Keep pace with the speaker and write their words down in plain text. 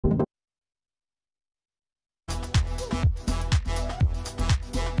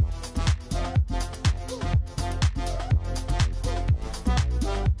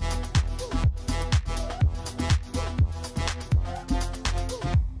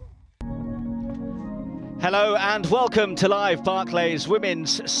Hello and welcome to live Barclays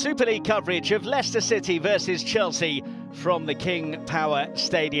Women's Super League coverage of Leicester City versus Chelsea from the King Power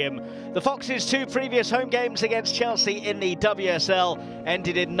Stadium. The Foxes' two previous home games against Chelsea in the WSL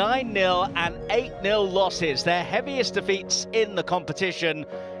ended in 9-0 and 8-0 losses, their heaviest defeats in the competition.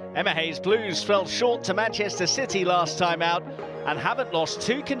 Emma Hayes Blues fell short to Manchester City last time out and haven't lost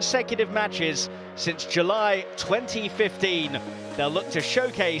two consecutive matches since July 2015. They'll look to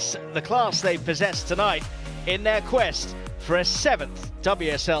showcase the class they possess tonight in their quest for a 7th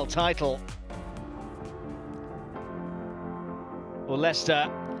WSL title. Well,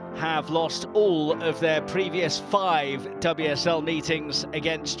 Leicester have lost all of their previous 5 WSL meetings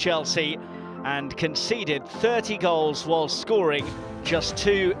against Chelsea and conceded 30 goals while scoring just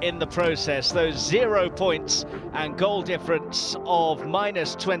 2 in the process. Those 0 points and goal difference of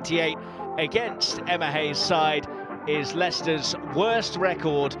 -28 against Emma Hayes' side is Leicester's worst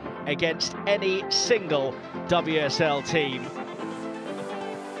record against any single WSL team.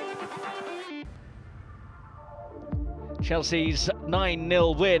 Chelsea's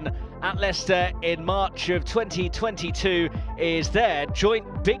 9-0 win at Leicester in March of 2022 is their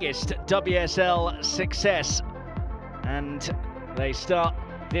joint biggest WSL success. And they start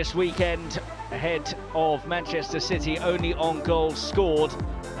this weekend ahead of Manchester City only on goals scored,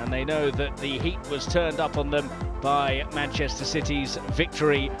 and they know that the heat was turned up on them by Manchester City's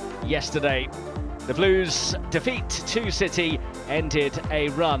victory yesterday. The Blues' defeat to City ended a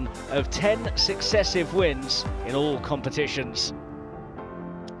run of 10 successive wins in all competitions.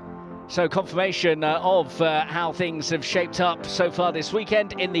 So confirmation of how things have shaped up so far this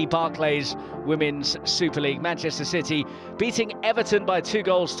weekend in the Barclays Women's Super League. Manchester City beating Everton by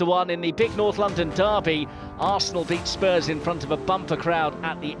 2-1 in the big North London derby. Arsenal beat Spurs in front of a bumper crowd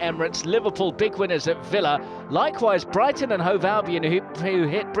at the Emirates. Liverpool big winners at Villa. Likewise, Brighton and Hove Albion who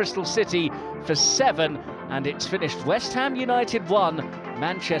hit Bristol City for 7. And it's finished West Ham United 1,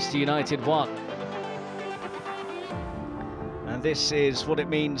 Manchester United 1. And this is what it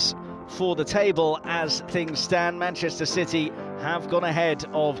means for the table as things stand. Manchester City have gone ahead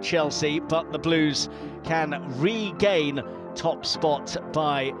of Chelsea, but the Blues can regain top spot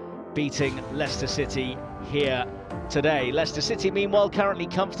by beating Leicester City here today. Leicester City, meanwhile, currently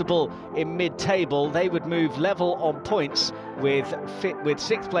comfortable in mid-table. They would move level on points with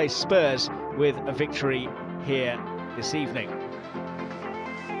 6th place Spurs with a victory here this evening.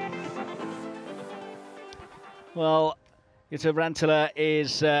 Well, Jutta Rantala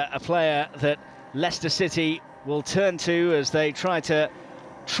is a player that Leicester City will turn to as they try to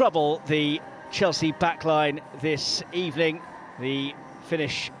trouble the Chelsea backline this evening. The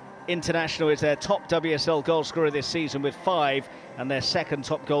Finnish international is their top WSL goalscorer this season with 5, and their second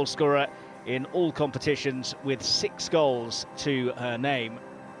top goalscorer in all competitions with 6 goals to her name.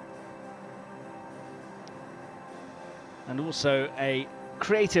 And also a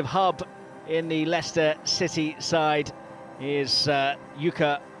creative hub in the Leicester City side is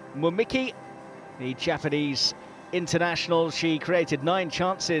Yuka Mumiki, the Japanese international. She created 9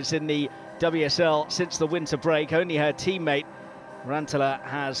 chances in the WSL since the winter break. Only her teammate Rantala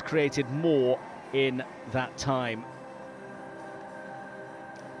has created more in that time.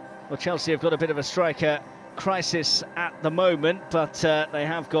 Well, Chelsea have got a bit of a striker crisis at the moment, but they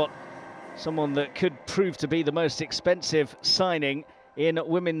have got someone that could prove to be the most expensive signing in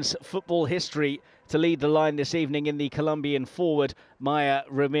women's football history to lead the line this evening in the Colombian forward. Maya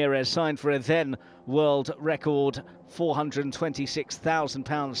Ramirez signed for a then world record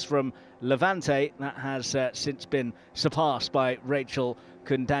 £426,000 from Levante. That has since been surpassed by Rachel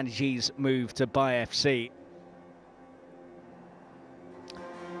Kundanji's move to Bay FC.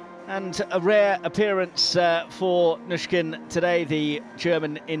 And a rare appearance for Nushkin today, the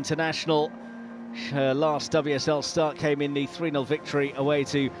German international. Her last WSL start came in the 3-0 victory away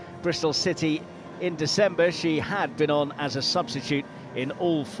to Bristol City in December. She had been on as a substitute in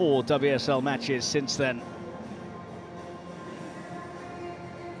all 4 WSL matches since then.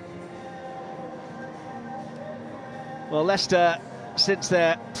 Well, Leicester, since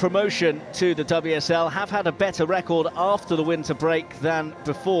their promotion to the WSL, have had a better record after the winter break than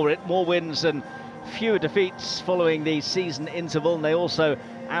before it. More wins and fewer defeats following the season interval, and they also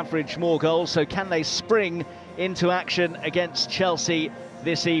average more goals. So can they spring into action against Chelsea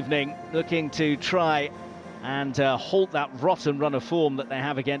this evening, looking to try and halt that rotten run of form that they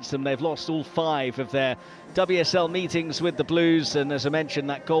have against them? They've lost all 5 of their WSL meetings with the Blues, and as I mentioned,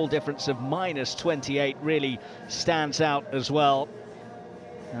 that goal difference of -28 really stands out as well.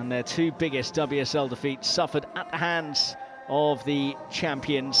 And their 2 biggest WSL defeats suffered at the hands of the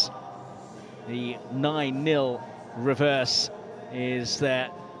champions. The 9-0 reverse is their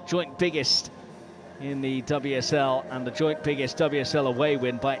joint biggest in the WSL and the joint biggest WSL away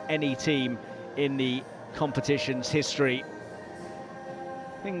win by any team in the competition's history.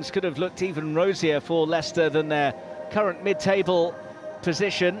 Things could have looked even rosier for Leicester than their current mid-table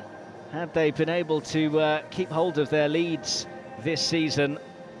position had they been able to keep hold of their leads this season,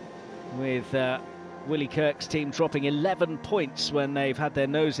 with Willie Kirk's team dropping 11 points when they've had their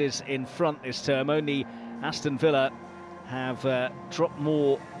noses in front this term. Only Aston Villa have dropped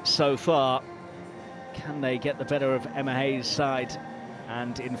more so far. Can they get the better of Emma Hayes' side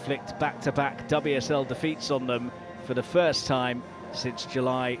and inflict back-to-back WSL defeats on them for the first time since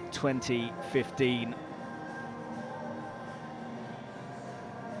July 2015?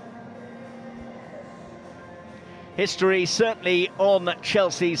 History certainly on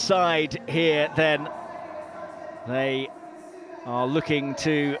Chelsea's side here then. They are looking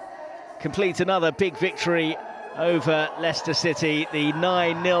to complete another big victory over Leicester City, the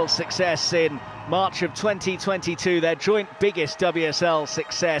 9-0 success in March of 2022, their joint biggest WSL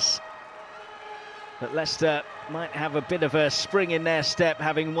success. But Leicester might have a bit of a spring in their step,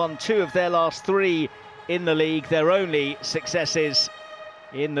 having won 2 of their last 3 in the league, their only successes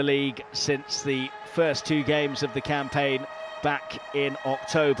in the league since the first 2 games of the campaign back in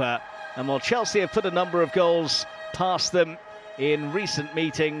October. And while Chelsea have put a number of goals past them in recent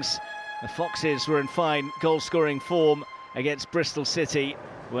meetings, the Foxes were in fine goal-scoring form against Bristol City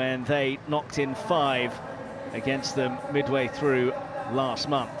when they knocked in 5 against them midway through last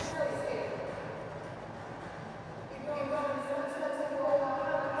month.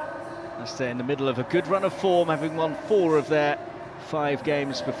 Leicester in the middle of a good run of form, having won 4 of their 5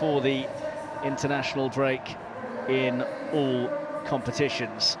 games before the international break in all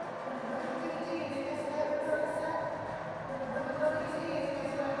competitions.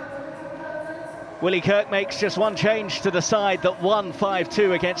 Willie Kirk makes just one change to the side that won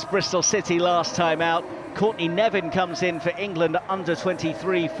 5-2 against Bristol City last time out. Courtney Nevin comes in for England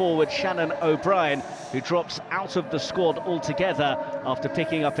under-23 forward Shannon O'Brien, who drops out of the squad altogether after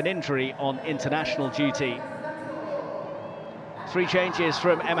picking up an injury on international duty. 3 changes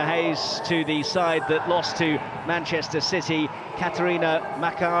from Emma Hayes to the side that lost to Manchester City. Caterina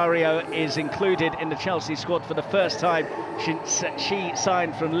Macario is included in the Chelsea squad for the first time since she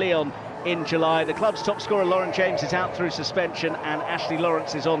signed from Lyon in July. The club's top scorer Lauren James is out through suspension, and Ashley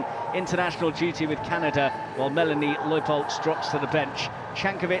Lawrence is on international duty with Canada, while Melanie Leupolz drops to the bench.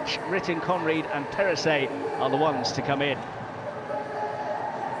 Chankovic, Ritin Conried and Perisset are the ones to come in.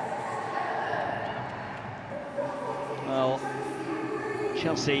 Well,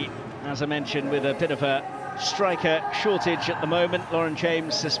 Chelsea, as I mentioned, with a bit of a striker shortage at the moment. Lauren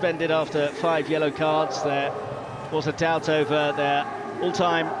James suspended after 5 yellow cards. There was a doubt over their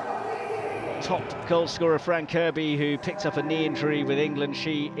all-time top goal scorer Fran Kirby, who picked up a knee injury with England.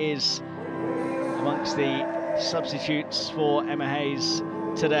 She is amongst the substitutes for Emma Hayes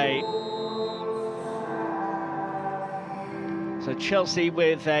today. So Chelsea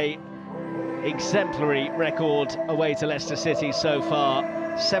with a exemplary record away to Leicester City so far.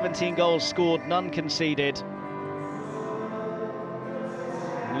 17 goals scored, none conceded.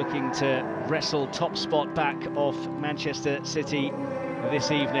 Looking to wrestle top spot back off Manchester City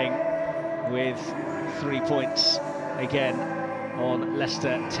this evening with 3 points again on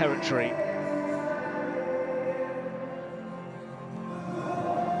Leicester territory.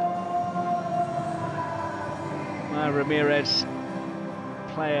 Ramirez,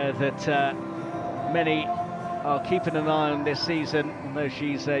 player that many are keeping an eye on this season, although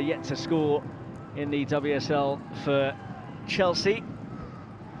she's yet to score in the WSL for Chelsea,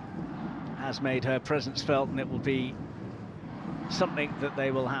 has made her presence felt, and it will be something that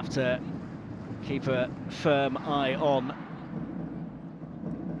they will have to keep a firm eye on.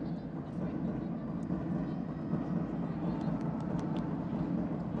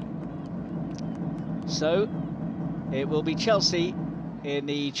 So it will be Chelsea in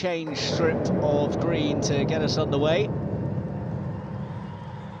the change strip of green to get us underway.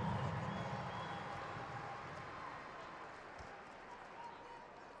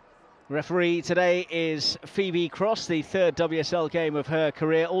 Referee today is Phoebe Cross, the 3rd WSL game of her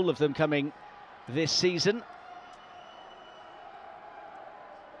career, all of them coming this season.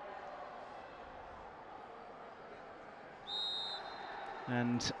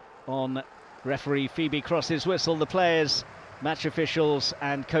 And on referee Phoebe Cross's whistle, the players, match officials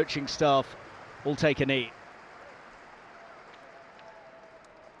and coaching staff all take a knee.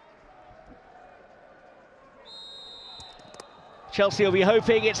 Chelsea will be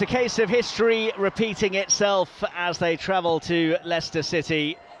hoping it's a case of history repeating itself as they travel to Leicester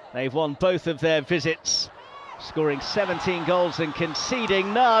City. They've won both of their visits scoring 17 goals and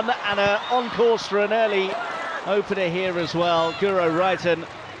conceding none, and on course for an early opener here as well. Guro Reiten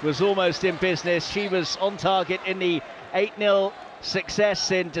was almost in business. She was on target in the 8-0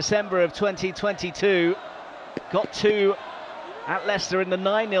 success in December of 2022. Got 2 at Leicester in the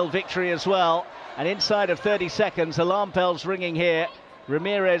 9-0 victory as well. And inside of 30 seconds, alarm bells ringing here.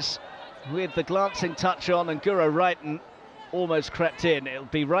 Ramirez with the glancing touch on, and Guro Reiten almost crept in. It'll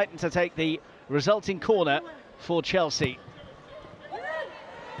be Reiten to take the resulting corner for Chelsea.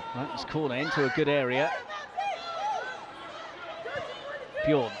 Reiten's corner into a good area.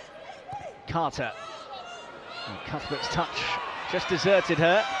 Bjorn, Carter, and Cuthbert's touch just deserted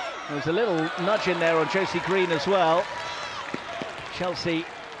her. There was a little nudge in there on Josie Green as well. Chelsea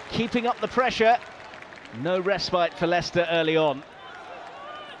keeping up the pressure. No respite for Leicester early on.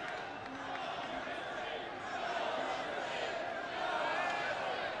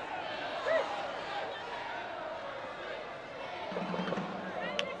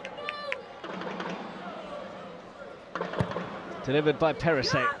 Delivered by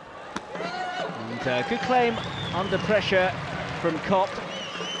Perisset. And good claim under pressure from Kopp.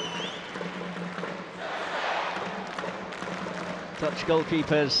 Dutch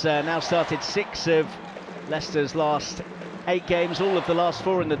goalkeepers now started 6 of Leicester's last 8 games, all of the last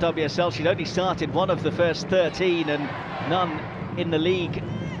 4 in the WSL. She'd only started 1 of the first 13 and none in the league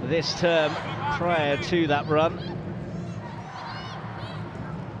this term prior to that run.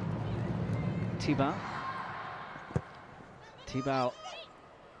 Tibau.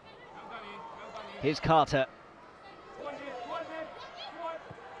 Here's Carter.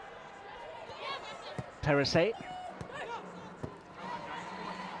 Perisset.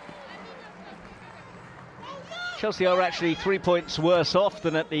 Chelsea are actually 3 points worse off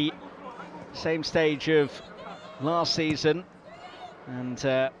than at the same stage of last season, and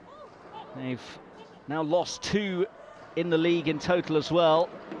they've now lost 2 in the league in total as well.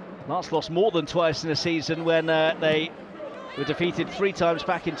 Last lost more than twice in a season when they were defeated 3 times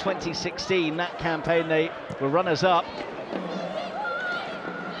back in 2016. That campaign they were runners-up.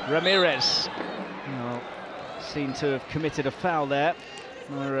 Ramirez, well, seemed to have committed a foul there.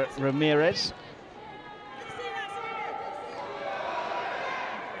 Ramirez.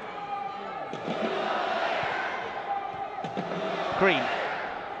 Green.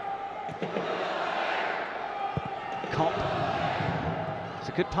 Kopp. It's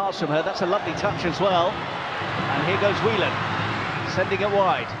a good pass from her. That's a lovely touch as well. And here goes Whelan, sending it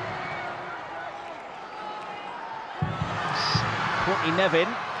wide. Courtney Nevin.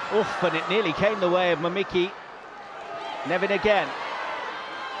 Oof, and it nearly came the way of Mamiki. Nevin again.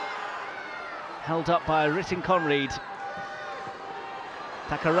 Held up by Ritten Conried.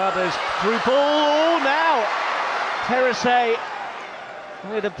 Takarado's through ball. Oh, now Perisset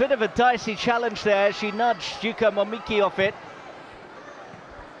with a bit of a dicey challenge there. She nudged Yuka Momiki off it.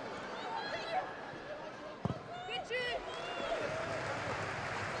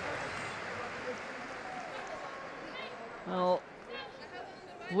 Well,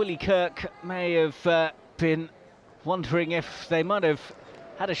 Willie Kirk may have been wondering if they might have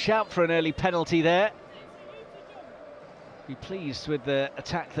had a shout for an early penalty there. Be pleased with the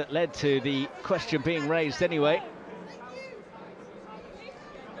attack that led to the question being raised anyway.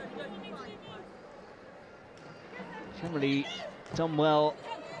 Generally done well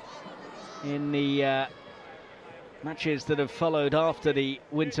in the matches that have followed after the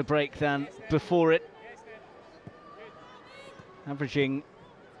winter break than before it. Averaging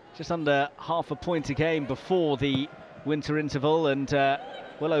just under half a point a game before the winter interval, and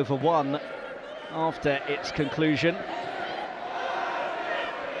well over 1 after its conclusion.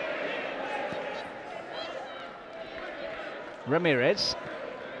 Ramirez.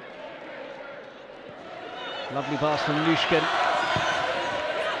 Lovely pass from Lushkin.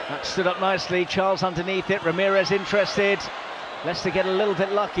 That stood up nicely. Charles underneath it. Ramirez interested. Leicester get a little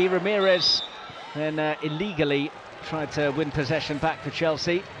bit lucky. Ramirez then illegally tried to win possession back for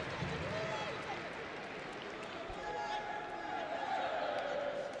Chelsea.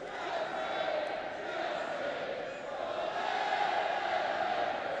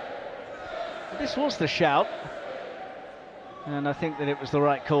 This was the shout, and I think that it was the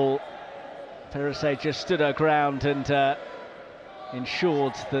right call. Perisset just stood her ground and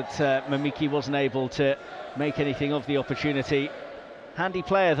ensured that Mamiki wasn't able to make anything of the opportunity. Handy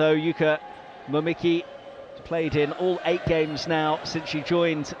player though, Yuka Mamiki. Played in all 8 games now since she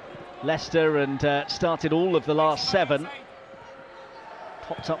joined Leicester, and started all of the last 7.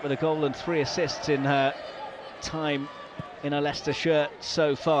 Popped up with a goal and 3 assists in her time in a Leicester shirt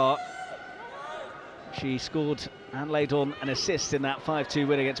so far. She scored and laid on an assist in that 5-2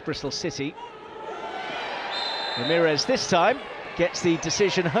 win against Bristol City. Ramirez this time gets the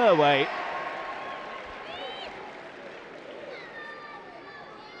decision her way.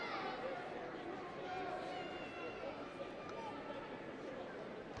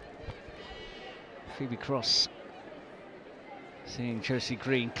 Phoebe Cross seeing Josie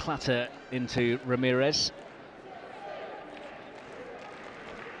Green clatter into Ramirez.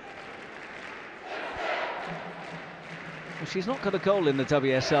 Well, she's not got a goal in the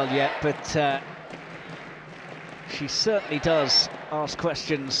WSL yet, but she certainly does ask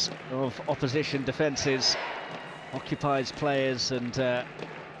questions of opposition defences, occupies players, and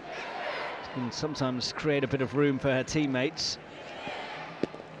can sometimes create a bit of room for her teammates.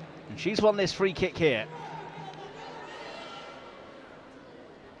 And she's won this free kick here.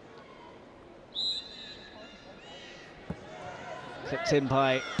 Clipped in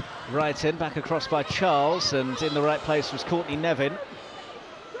by Wrighton, back across by Charles, and in the right place was Courtney Nevin.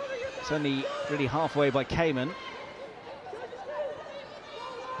 It's only really halfway by Cayman.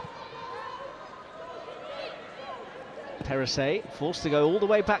 Perisset forced to go all the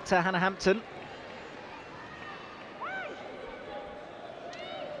way back to Hannah Hampton.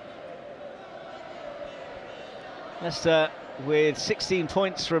 Leicester with 16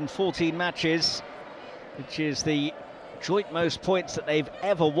 points from 14 matches, which is the joint most points that they've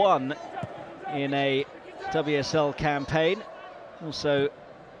ever won in a WSL campaign. Also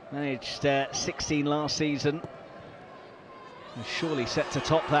managed 16 last season. And surely set to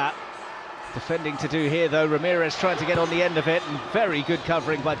top that. Defending to do here though, Ramirez trying to get on the end of it, and very good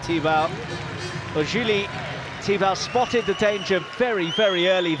covering by Thibault. Well, Julie Thibault spotted the danger very, very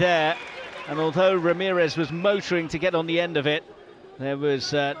early there. And although Ramirez was motoring to get on the end of it, there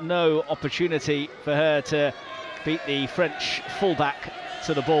was no opportunity for her to beat the French fullback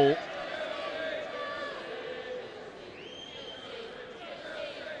to the ball.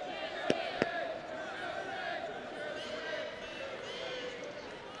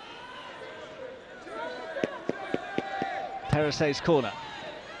 Perisset's corner.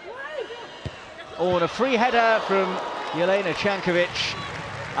 Oh, and a free header from Jelena Cankovic.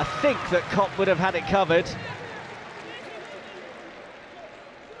 I think that Kopp would have had it covered.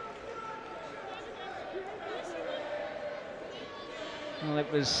 Well, it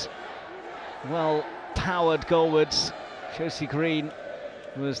was well-powered goalwards. Josie Green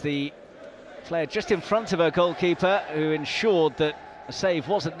was the player just in front of her goalkeeper, who ensured that a save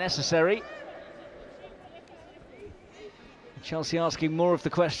wasn't necessary. Chelsea asking more of the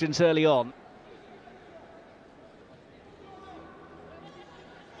questions early on.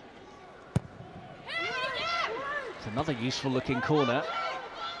 It's another useful-looking corner.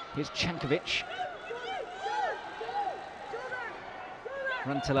 Here's Cankovic.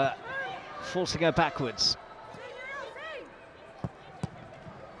 Rantala forcing her backwards.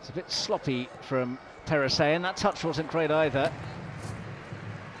 It's a bit sloppy from Perisset, and that touch wasn't great either.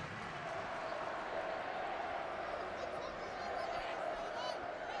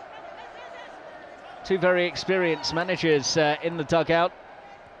 Two very experienced managers in the dugout,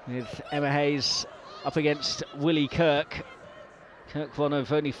 with Emma Hayes up against Willie Kirk. Kirk, one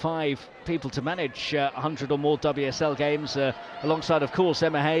of only 5 people to manage 100 or more WSL games, alongside, of course,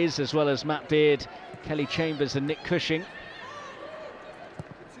 Emma Hayes, as well as Matt Beard, Kelly Chambers and Nick Cushing.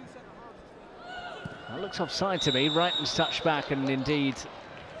 That looks offside to me. Wrighton's touch back, and indeed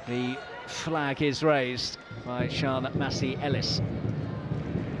the flag is raised by Charlotte Massey-Ellis.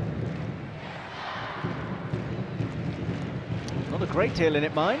 Not a great deal in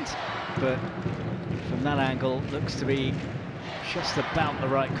it, mind, but from that angle looks to be just about the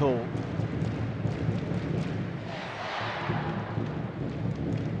right call.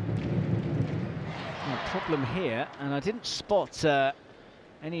 The problem here, and I didn't spot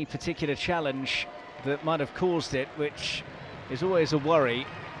any particular challenge that might have caused it, which is always a worry.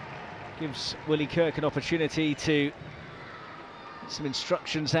 Gives Willie Kirk an opportunity to get some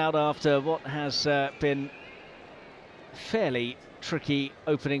instructions out after what has been fairly tricky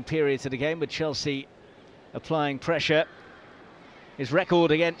opening period to the game, with Chelsea applying pressure. His record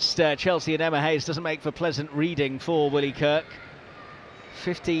against Chelsea and Emma Hayes doesn't make for pleasant reading for Willie Kirk.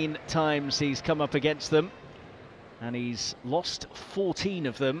 15 times he's come up against them, and he's lost 14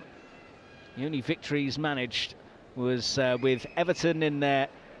 of them. The only victories managed was with Everton in their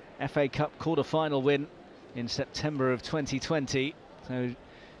FA Cup quarter-final win in September of 2020. So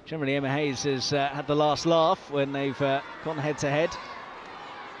generally Emma Hayes has had the last laugh when they've gone head-to-head.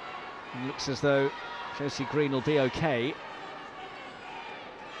 It looks as though Josie Green will be okay.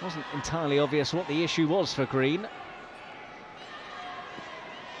 Wasn't entirely obvious what the issue was for Green.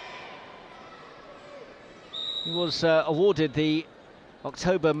 He was awarded the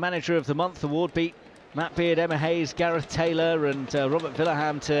October Manager of the Month award, beat Matt Beard, Emma Hayes, Gareth Taylor and Robert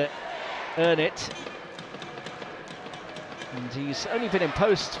Villaham to earn it. And he's only been in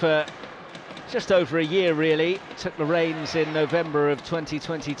post for just over a year, really. Took the reins in November of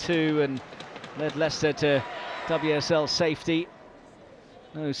 2022 and led Leicester to WSL safety.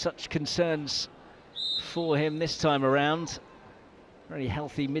 No such concerns for him this time around. Very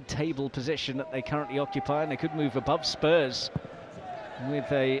healthy mid-table position that they currently occupy, and they could move above Spurs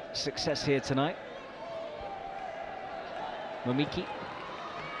with a success here tonight. Momiki.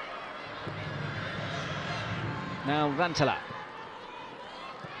 Now Rantala.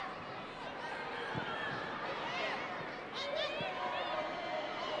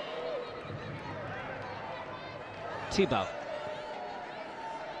 Thibaut.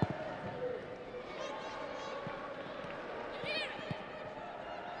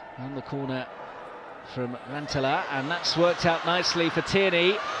 On the corner from Rantala, and that's worked out nicely for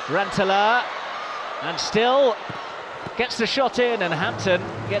Tierney. Rantala, and still gets the shot in, and Hampton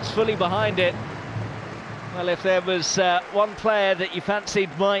gets fully behind it. Well, if there was one player that you fancied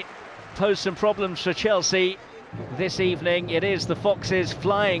might pose some problems for Chelsea this evening, it is the Foxes'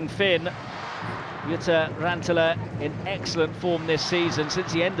 flying Finn. Jutta Rantala in excellent form this season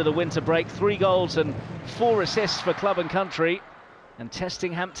since the end of the winter break. 3 goals and 4 assists for club and country, and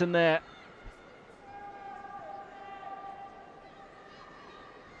testing Hampton there.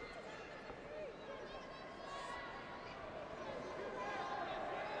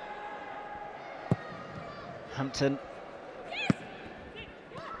 Hampton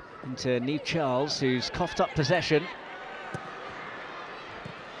into Neve Charles, who's coughed up possession.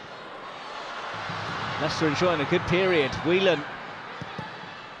 Leicester enjoying a good period. Whelan.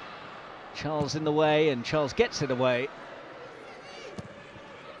 Charles in the way, and Charles gets it away.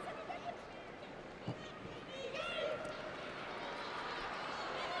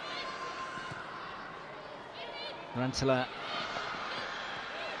 Rantala.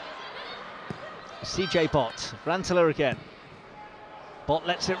 CJ Bott. Rantala again. Bott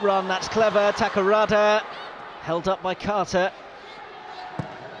lets it run, that's clever. Takarada held up by Carter.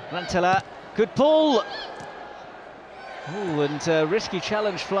 Rantala, good ball. Ooh, and risky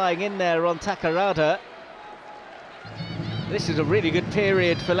challenge flying in there on Takarada. This is a really good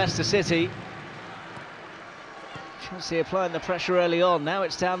period for Leicester City. Chelsea applying the pressure early on, now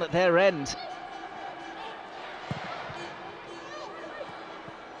it's down at their end.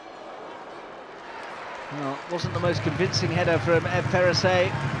 Well, wasn't the most convincing header from Ed Perisset.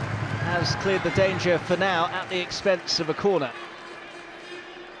 Has cleared the danger for now at the expense of a corner.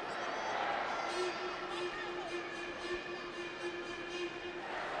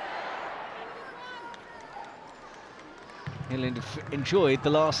 He'll enjoyed the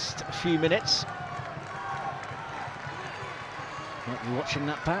last few minutes. Might be watching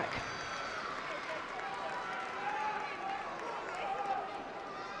that back.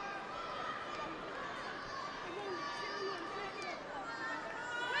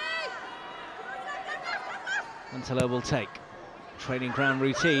 Rantala will take training ground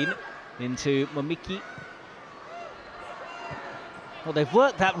routine into Momiki. Well, they've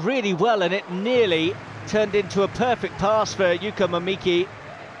worked that really well, and it nearly turned into a perfect pass for Yuka Momiki.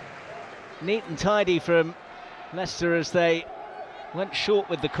 Neat and tidy from Leicester as they went short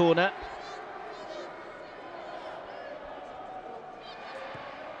with the corner.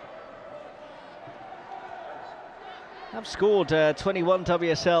 Have scored 21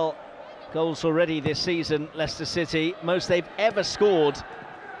 WSL goals already this season, Leicester City. Most they've ever scored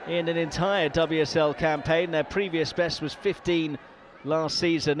in an entire WSL campaign. Their previous best was 15 last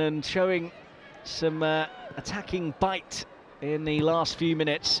season, and showing some attacking bite in the last few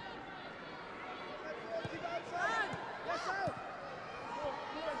minutes.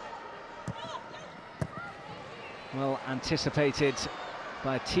 Well anticipated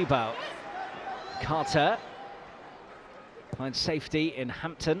by Thibaut. Carter finds safety in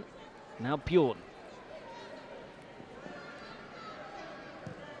Hampton. Now Bjorn.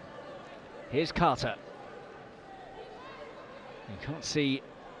 Here's Carter. You can't see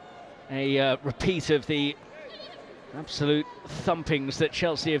a repeat of the absolute thumpings that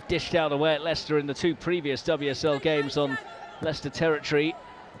Chelsea have dished out away at Leicester in the 2 previous WSL games on Leicester territory,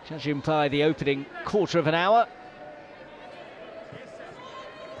 judging by the opening quarter of an hour.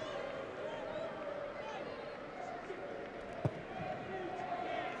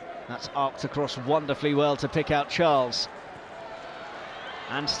 That's arced across wonderfully well to pick out Charles.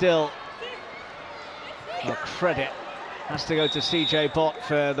 And still, well, credit has to go to CJ Bott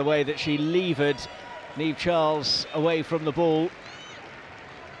for the way that she levered Neve Charles away from the ball.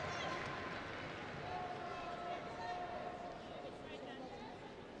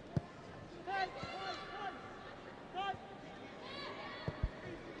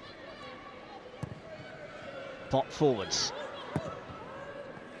 Bot forwards.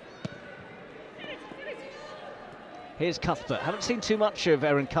 Here's Cuthbert. Haven't seen too much of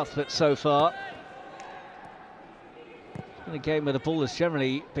Erin Cuthbert so far. In a game where the ball has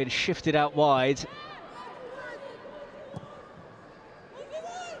generally been shifted out wide.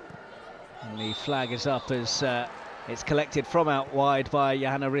 And the flag is up as it's collected from out wide by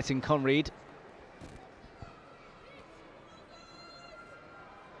Johanna Ritten-Conried.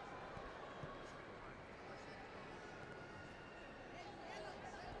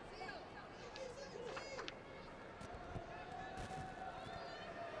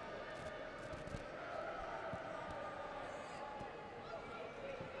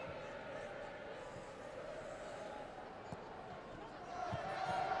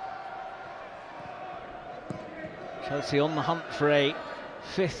 Chelsea on the hunt for a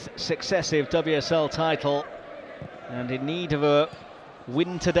 5th successive WSL title and in need of a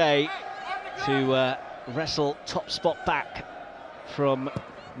win today to wrestle top spot back from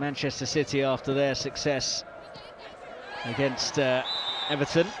Manchester City after their success against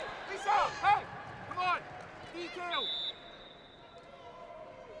Everton.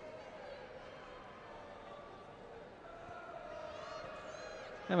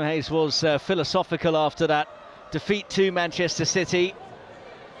 Emma Hayes was philosophical after that defeat to Manchester City.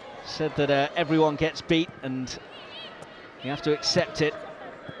 Said that everyone gets beat and you have to accept it.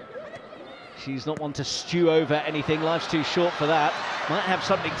 She's not one to stew over anything. Life's too short for that. Might have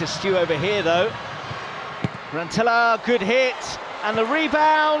something to stew over here though. Rantala, good hit, and the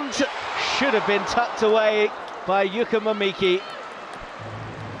rebound should have been tucked away by Yuka Mamiki.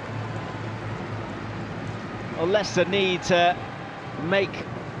 Well, Leicester need to make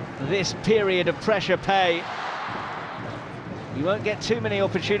this period of pressure pay. You won't get too many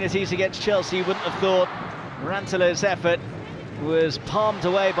opportunities against Chelsea, you wouldn't have thought. Rantala's effort was palmed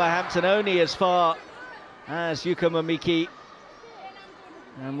away by Hampton only as far as Yuka Mamiki.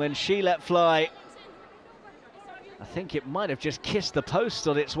 And when she let fly, I think it might have just kissed the post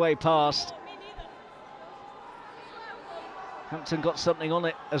on its way past. Hampton got something on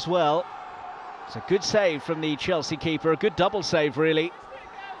it as well. It's a good save from the Chelsea keeper, a good double save really.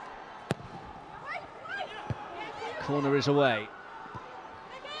 Corner is away.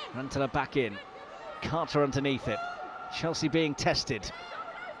 Rantala back in. Carter underneath it. Chelsea being tested.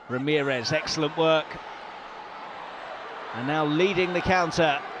 Ramirez, excellent work. And now leading the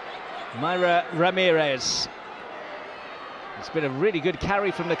counter, Mayra Ramirez. It's been a really good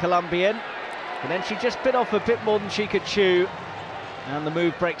carry from the Colombian. And then she just bit off a bit more than she could chew. And the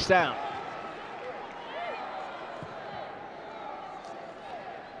move breaks down.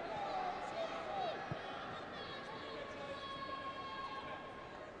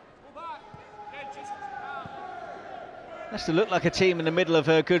 Leicester look like a team in the middle of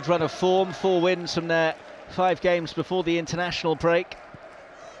a good run of form. 4 wins from their 5 games before the international break.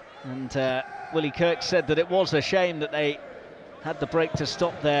 And Willie Kirk said that it was a shame that they had the break to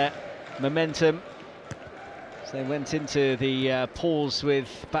stop their momentum. So they went into the pause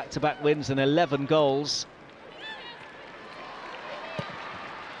with back-to-back wins and 11 goals.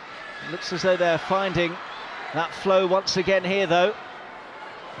 It looks as though they're finding that flow once again here, though.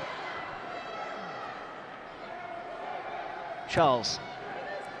 Charles.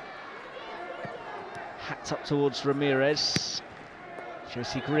 Hacked up towards Ramirez.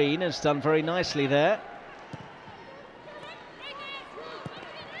 Josie Green has done very nicely there.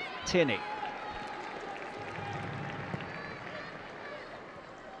 Tierney.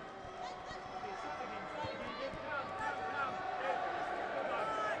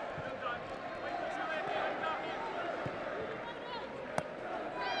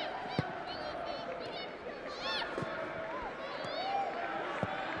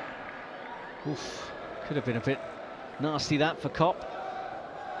 Oof, could have been a bit nasty that for Kopp.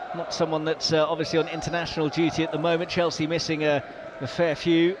 Not someone that's obviously on international duty at the moment. Chelsea missing a fair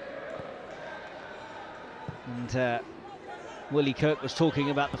few. And Willie Kirk was talking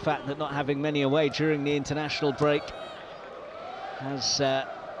about the fact that not having many away during the international break has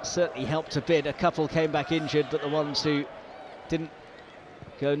certainly helped a bit. A couple came back injured, but the ones who didn't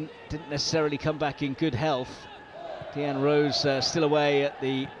necessarily come back in good health. Deanne Rose still away at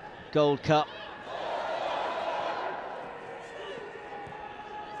the Gold Cup.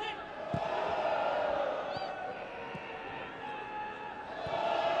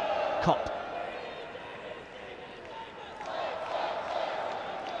 Kopp.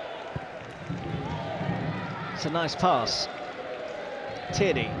 It's a nice pass.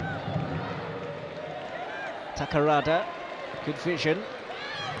 Tierney. Takarada, good vision.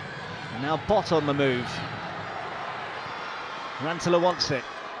 And now Bot on the move. Rantala wants it.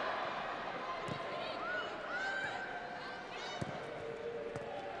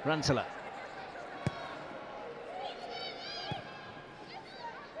 Rantala.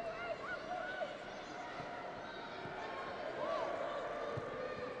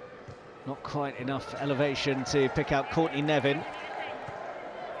 Not quite enough elevation to pick out Courtney Nevin.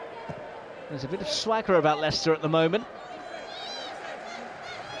 There's a bit of swagger about Leicester at the moment.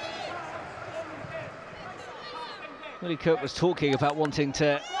 Willie Kirk was talking about wanting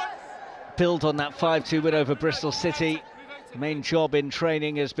to build on that 5-2 win over Bristol City. The main job in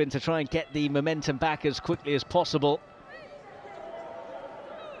training has been to try and get the momentum back as quickly as possible.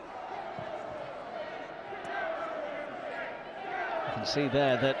 You can see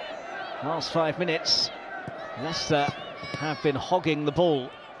there that last 5 minutes, Leicester have been hogging the ball,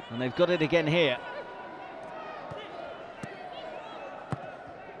 and they've got it again here.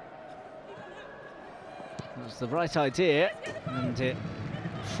 It was the right idea, and it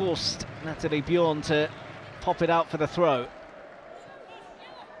forced Natalie Bjorn to pop it out for the throw.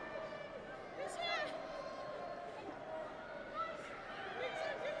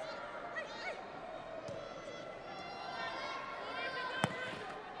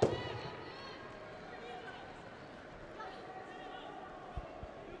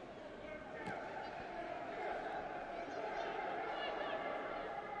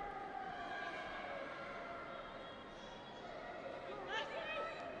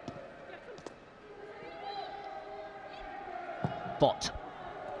 Bot.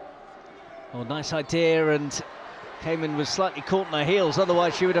 Oh, nice idea, and Cayman was slightly caught in her heels,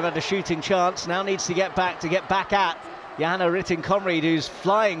 otherwise she would have had a shooting chance. Now needs to get back at Johanna Ritting-Conried, who's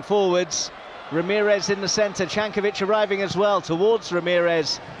flying forwards. Ramirez in the centre, Chankovic arriving as well towards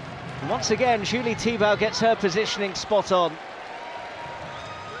Ramirez. And once again, Julie Thibault gets her positioning spot on.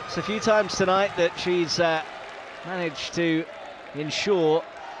 It's a few times tonight that she's managed to ensure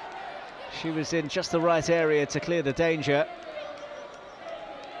she was in just the right area to clear the danger.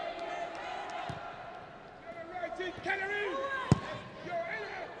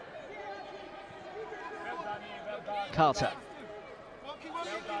 Carter.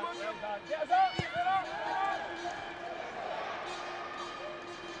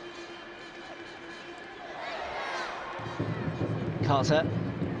 Carter.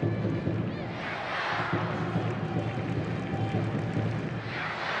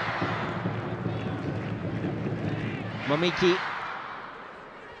 Momiki.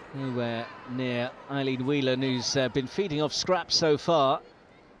 Nowhere near Eileen Whelan, who's been feeding off scraps so far.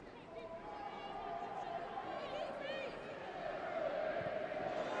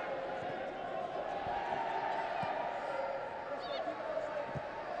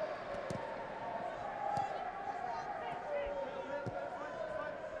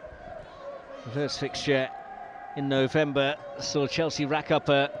 First fixture in November saw Chelsea rack up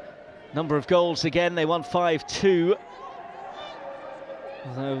a number of goals again. They won 5-2.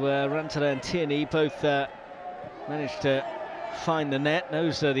 Although Rantala and Tierney both managed to find the net.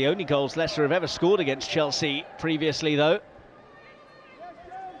 Those are the only goals Leicester have ever scored against Chelsea previously, though.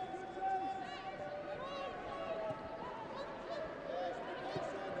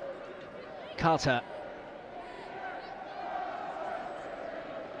 Carter.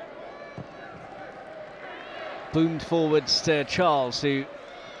 Boomed forwards to Charles, who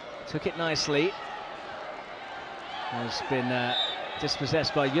took it nicely. Has been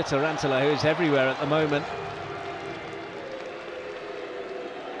dispossessed by Jutta Rantala, who's everywhere at the moment.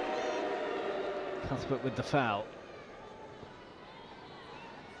 Cuthbert with the foul.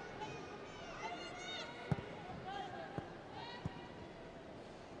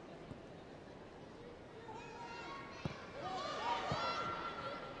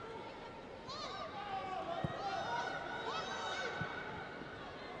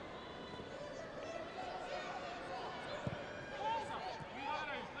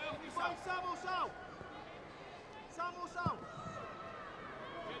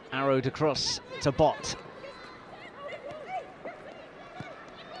 Arrowed across to Bot.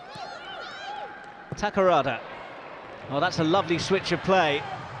 Takarada. Oh, that's a lovely switch of play.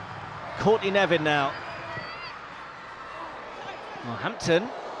 Courtney Nevin now. Well, Hampton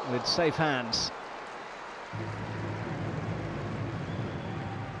with safe hands.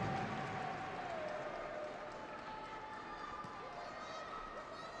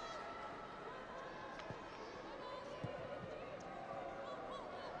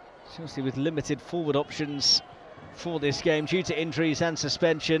 Chelsea with limited forward options for this game due to injuries and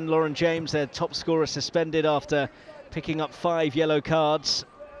suspension. Lauren James, their top scorer, suspended after picking up 5 yellow cards.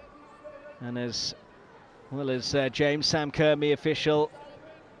 And as well as James, Sam Kermy, official,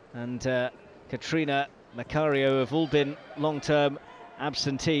 and Katrina Macario have all been long-term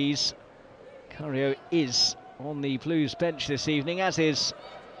absentees. Macario is on the Blues bench this evening, as is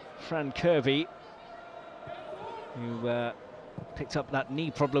Fran Kirby, who picked up that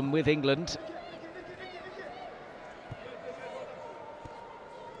knee problem with England.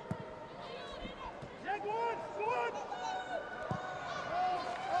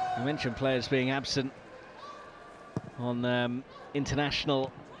 I mentioned players being absent on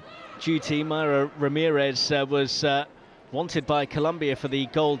international duty. Mayra Ramirez was wanted by Colombia for the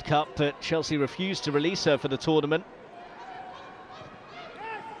Gold Cup, but Chelsea refused to release her for the tournament,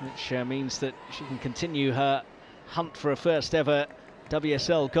 which means that she can continue her hunt for a first ever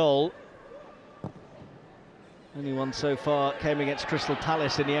WSL goal. Only one so far came against Crystal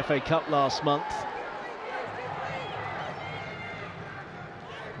Palace in the FA Cup last month.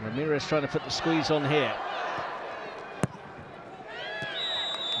 Ramirez trying to put the squeeze on here.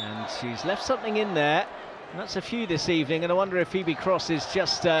 And she's left something in there. That's a few this evening, and I wonder if Phoebe Cross is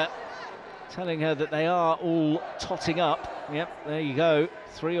just telling her that they are all totting up. Yep, there you go.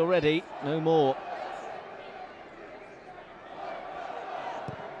 3 already, no more.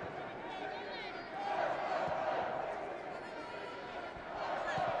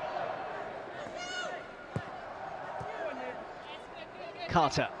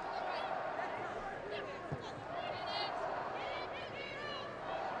 Carter.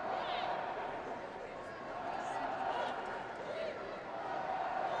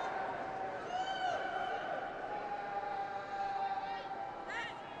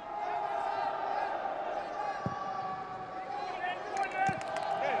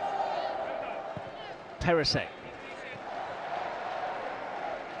 Perisek.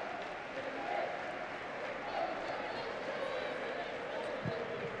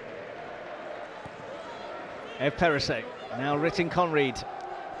 Perisek, now Ritten Conried.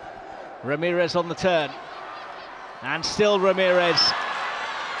 Ramirez on the turn. And still Ramirez.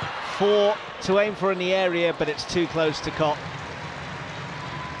 4 to aim for in the area, but it's too close to Kopp.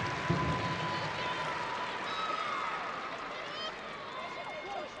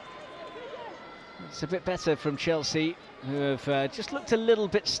 It's a bit better from Chelsea, who have just looked a little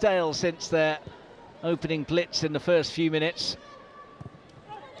bit stale since their opening blitz in the first few minutes.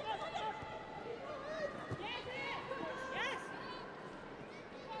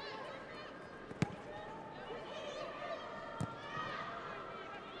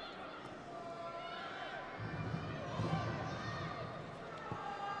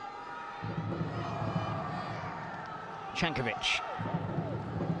 Chankovic.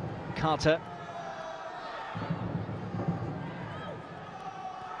 Carter.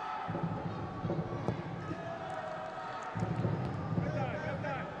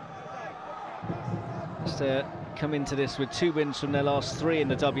 Leicester come into this with 2 wins from their last 3 in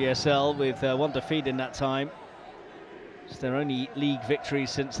the WSL, with 1 defeat in that time. It's their only league victory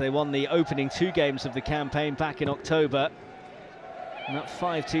since they won the opening 2 games of the campaign back in October. And that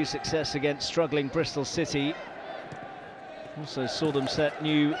 5-2 success against struggling Bristol City also saw them set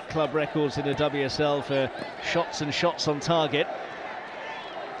new club records in the WSL for shots and shots on target.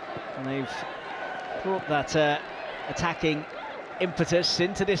 And they've brought that attacking impetus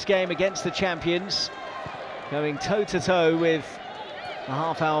into this game against the champions, going toe-to-toe with the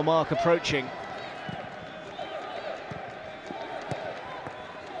half-hour mark approaching.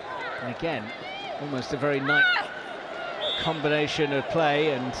 And again, almost a very nice combination of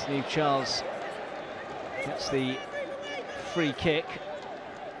play, and Niamh Charles gets the free kick.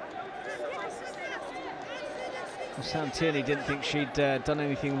 Sam Tierney didn't think she'd done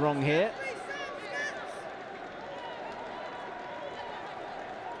anything wrong here.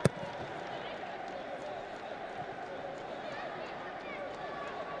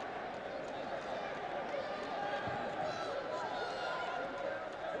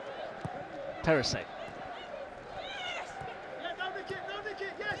 Perisek.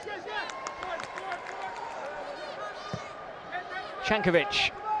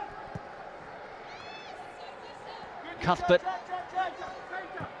 Chankovic. Cuthbert.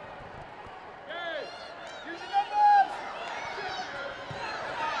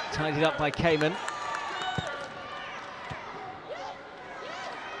 Tidied up by Cayman.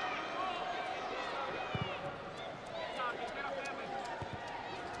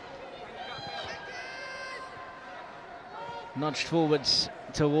 Nudged forwards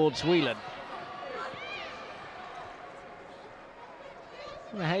towards Whelan.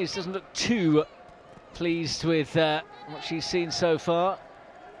 Hayes doesn't look too pleased with what she's seen so far.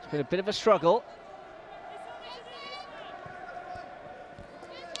 It's been a bit of a struggle.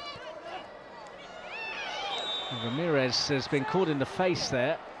 Ramirez has been caught in the face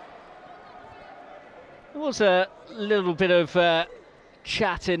there. There was a little bit of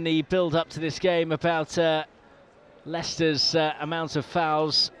chat in the build-up to this game about Leicester's amount of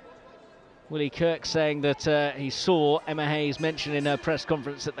fouls. Willie Kirk saying that he saw Emma Hayes mention in her press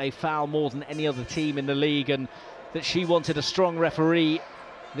conference that they foul more than any other team in the league, and that she wanted a strong referee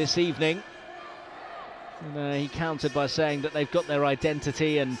this evening. And he countered by saying that they've got their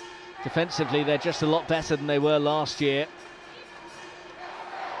identity, and defensively they're just a lot better than they were last year.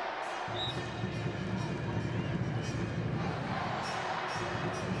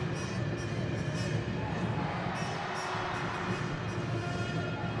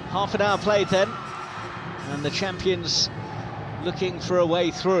 Half an hour played then, and the champions looking for a way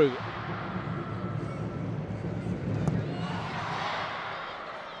through.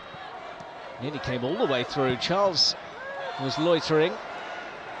 Nearly came all the way through. Charles was loitering.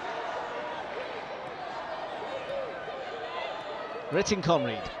 Ritting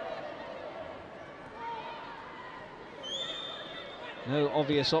Conried. No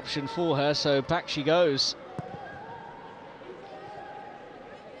obvious option for her, so back she goes.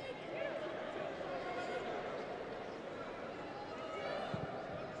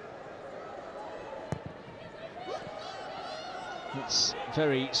 It's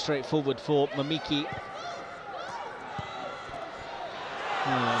very straightforward for Mamiki.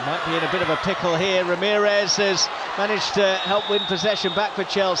 Might be in a bit of a pickle here. Ramirez has managed to help win possession back for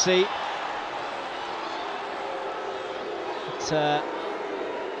Chelsea. But,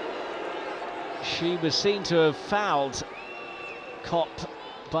 she was seen to have fouled Kopp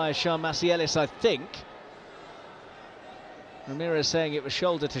by Sian Massielis, I think. Ramirez saying it was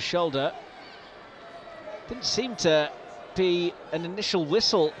shoulder to shoulder. Didn't seem to be an initial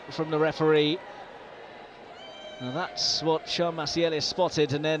whistle from the referee. Now that's what Sian Massielis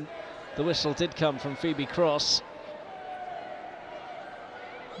spotted, and then the whistle did come from Phoebe Cross.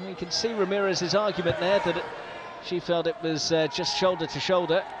 Well, you can see Ramirez's argument there that she felt it was just shoulder to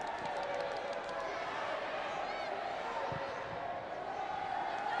shoulder.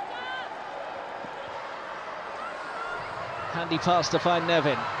 Handy pass to find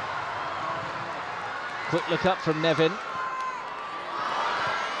Nevin. Quick look up from Nevin.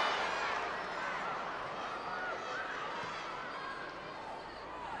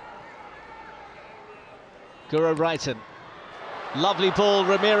 Guro Wrighton. Lovely ball,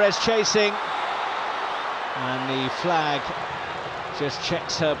 Ramirez chasing. And the flag just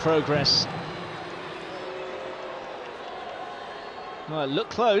checks her progress. Well, it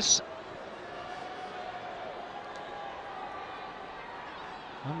looked close.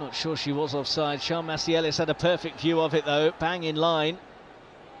 I'm not sure she was offside. Sian Massielis had a perfect view of it though, bang in line.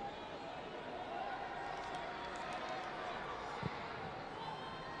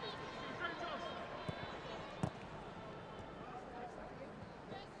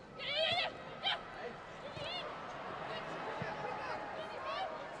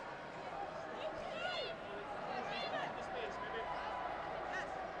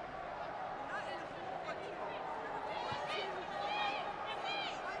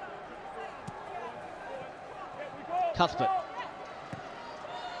 Cuthbert.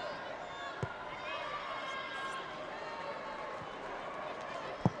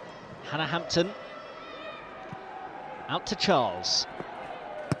 Hannah Hampton. Out to Charles.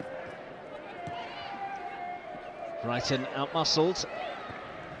 Brighton out-muscled.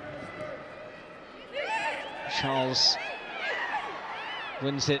 Charles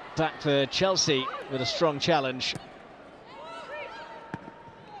wins it back for Chelsea with a strong challenge.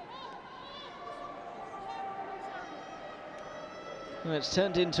 Well, it's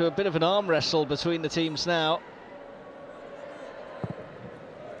turned into a bit of an arm wrestle between the teams now.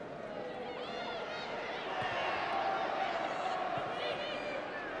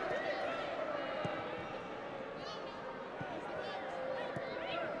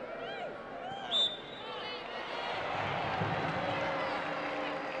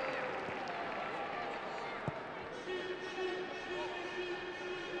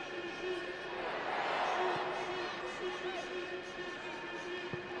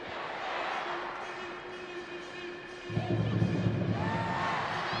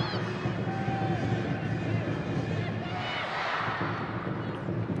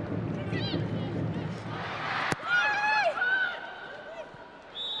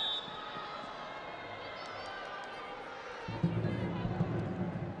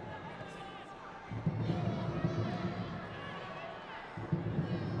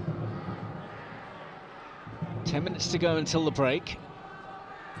 Ten minutes to go until the break,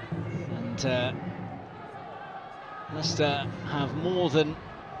 and Leicester have more than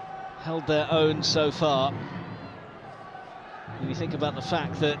held their own so far. When you think about the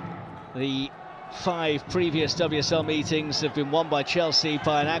fact that the 5 previous WSL meetings have been won by Chelsea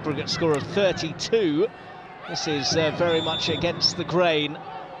by an aggregate score of 32, this is very much against the grain.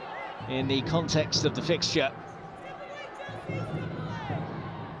 in the context of the fixture.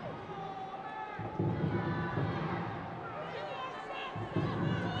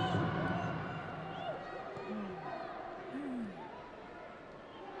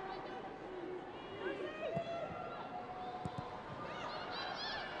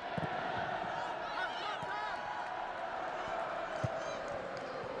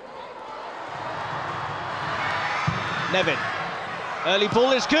 Nevin. Early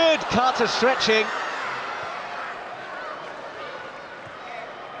ball is good. Carter stretching.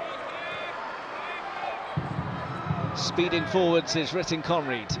 Speeding forwards is Ritten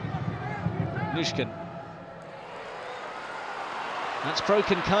Conried. Nushkin. That's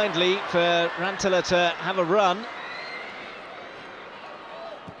broken kindly for Rantala to have a run.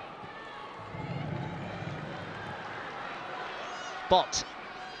 Bot.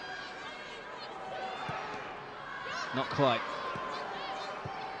 Not quite.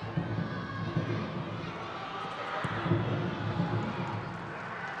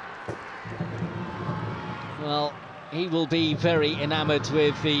 Well, he will be very enamoured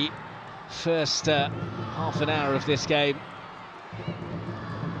with the first half an hour of this game.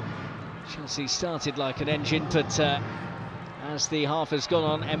 Chelsea started like an engine, but as the half has gone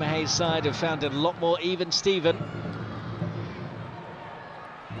on, Emma Hayes' side have found it a lot more even Steven.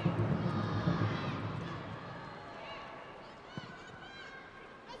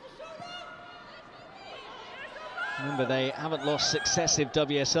 Remember, they haven't lost successive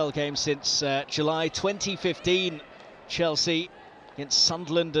WSL games since July 2015. Chelsea against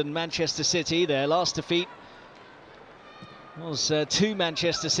Sunderland and Manchester City. Their last defeat was to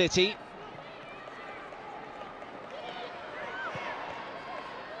Manchester City.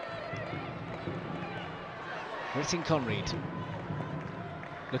 Ritten Conried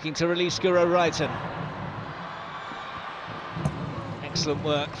looking to release Guro Reiten. Excellent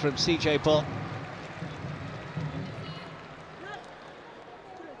work from CJ Bott.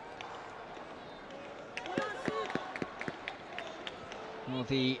 Well,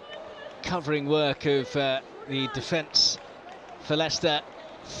 the covering work of the defence for Leicester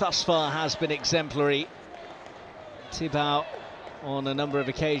thus far has been exemplary. Thibaut on a number of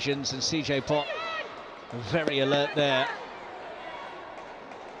occasions, and CJ Bott very alert there.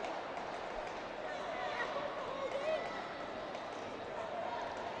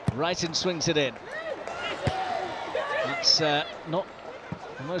 Reiten swings it in. That's not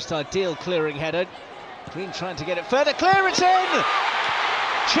the most ideal clearing header. Green trying to get it further. Clearance in!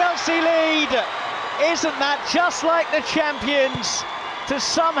 Chelsea lead. Isn't that just like the champions to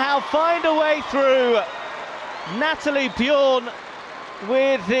somehow find a way through? Natalie Bjorn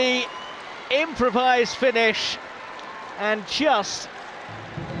with the improvised finish, and just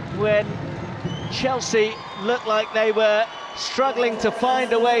when Chelsea looked like they were struggling to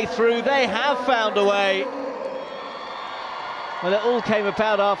find a way through, they have found a way. Well, it all came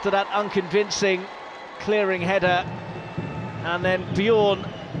about after that unconvincing clearing header, and then Bjorn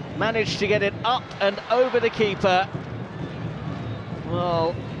managed to get it up and over the keeper.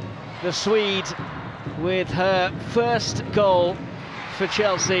 Well, the Swede with her first goal for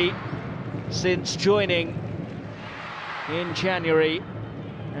Chelsea since joining in January,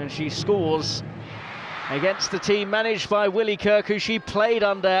 and she scores against the team managed by Willie Kirk, who she played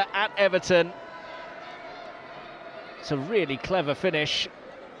under at Everton. It's a really clever finish.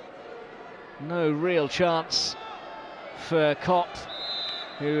 No real chance for Kopp,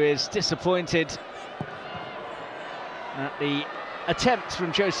 who is disappointed at the attempt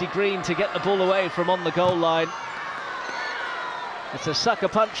from Josie Green to get the ball away from on the goal line. It's a sucker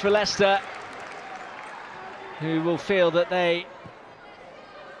punch for Leicester, who will feel that they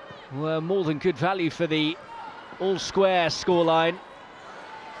were more than good value for the all-square scoreline.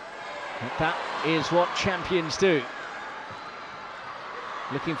 But that is what champions do.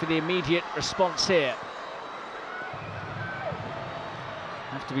 Looking for the immediate response here.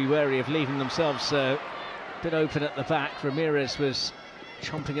 Have to be wary of leaving themselves a bit open at the back. Ramirez was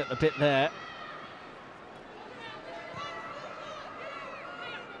chomping at the bit there.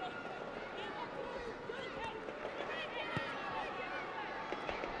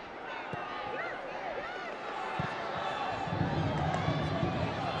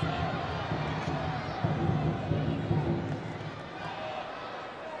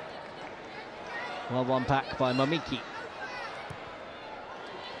 Well, one back by Mamiki.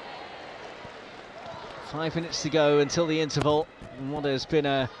 5 minutes to go until the interval, and what has been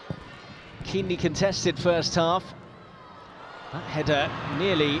a keenly contested first half. That header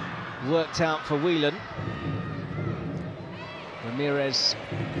nearly worked out for Whelan. Ramirez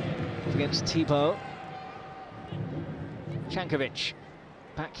against Thibaut. Cankovic.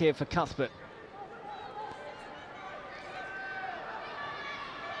 back here for Cuthbert.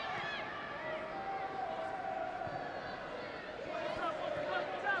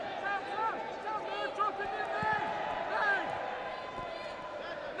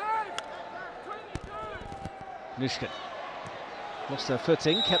 Nushkin lost her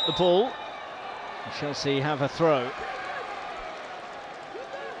footing, kept the ball. And Chelsea have a throw.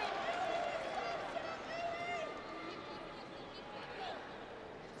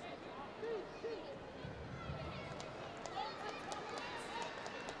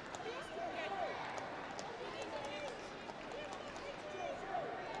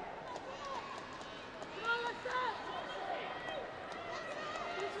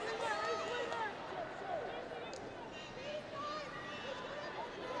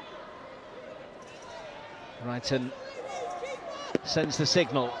 Brighton sends the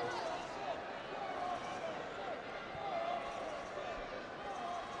signal.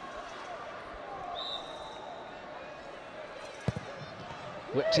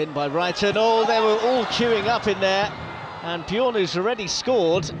 Whipped in by Brighton. Oh, they were all queuing up in there. And Bjorn, who's already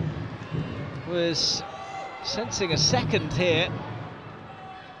scored, was sensing a second here.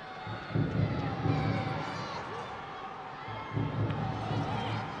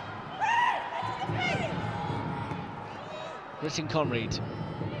 Britton Conread.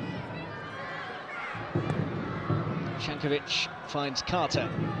 Shankovic finds Carter.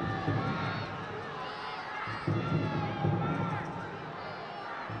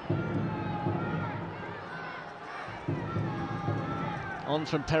 On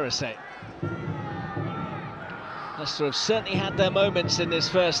from Perisic. Leicester have certainly had their moments in this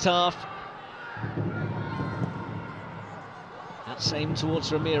first half. That same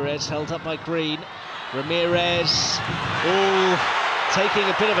towards Ramirez, held up by Green. Ramirez, oh, taking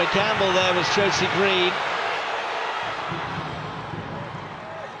a bit of a gamble there was Josie Green.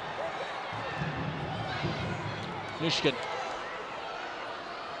 Nushkin.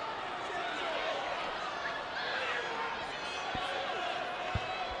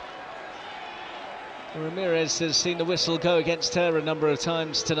 Ramirez has seen the whistle go against her a number of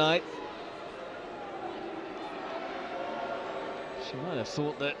times tonight. She might have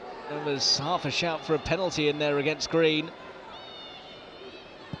thought that there was half a shout for a penalty in there against Green.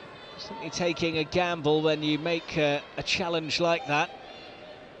 Simply taking a gamble when you make a challenge like that.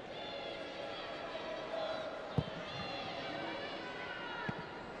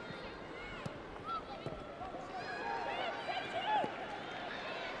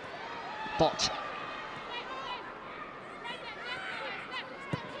 Bot.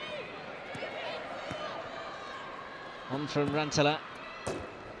 On from Rantala.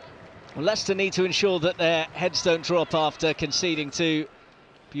 Well, Leicester need to ensure that their heads don't drop after conceding to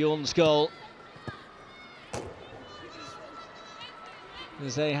Bjorn's goal,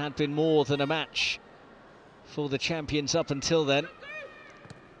 as they had been more than a match for the champions up until then.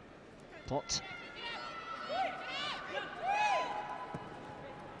 Bot.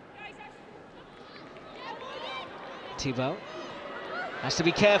 Thibault has to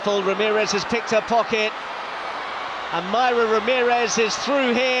be careful. Ramirez has picked her pocket. And Myra Ramirez is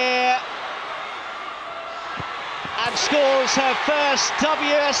through here and scores her first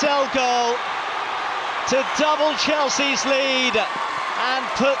WSL goal to double Chelsea's lead and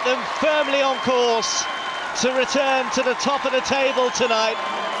put them firmly on course to return to the top of the table tonight.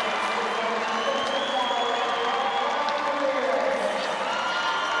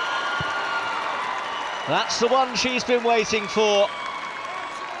 That's the one she's been waiting for.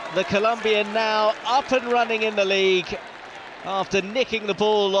 The Colombian now up and running in the league after nicking the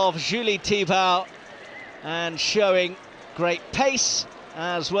ball off Julie Thibault and showing great pace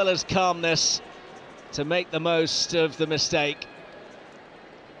as well as calmness to make the most of the mistake.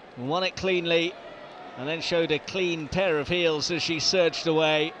 Won it cleanly and then showed a clean pair of heels as she surged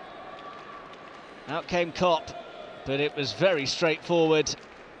away. Out came Kopp, but it was very straightforward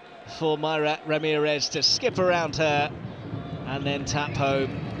for Myra Ramirez to skip around her and then tap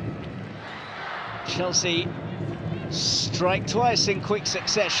home. Chelsea strike twice in quick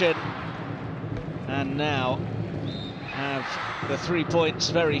succession and now have the 3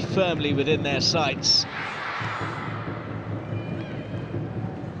 points very firmly within their sights.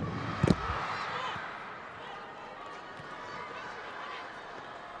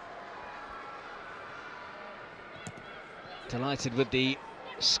 Delighted with the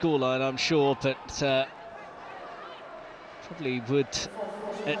scoreline, I'm sure, but probably would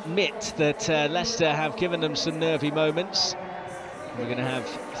admit that Leicester have given them some nervy moments. We're going to have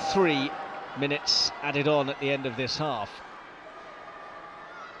 3 minutes added on at the end of this half.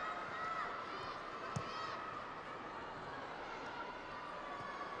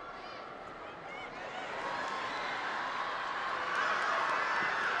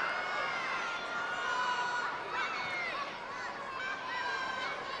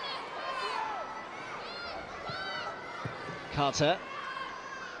 Carter.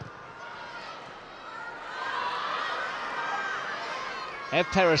 Ev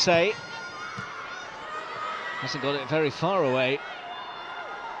Perisset hasn't got it very far away.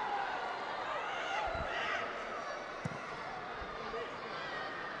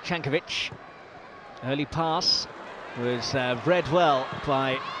 Chankovic, early pass was read well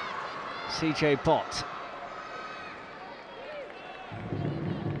by CJ Bott.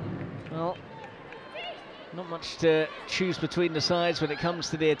 Well, not much to choose between the sides when it comes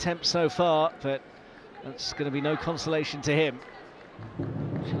to the attempts so far, but that's going to be no consolation to him.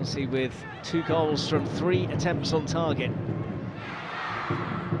 Chelsea with 2 goals from 3 attempts on target.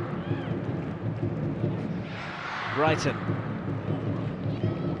 Brighton.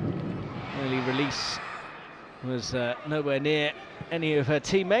 Early release was nowhere near any of her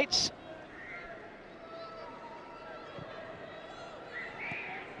teammates.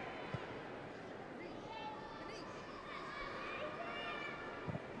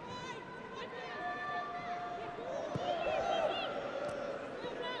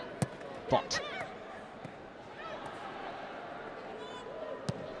 Bott.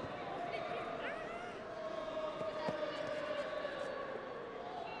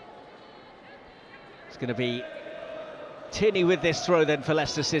 It's going to be Tierney with this throw then for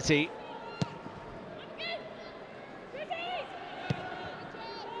Leicester City.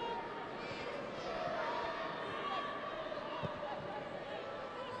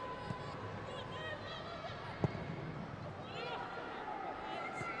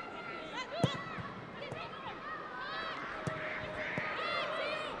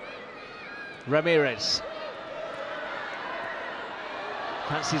 Ramirez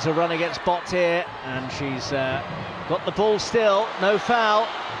fancies a run against Bott here, and she's got the ball still, no foul.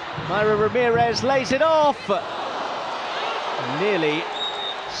 Myra Ramirez lays it off, nearly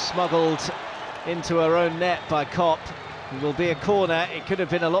smuggled into her own net by Kopp. It will be a corner. It could have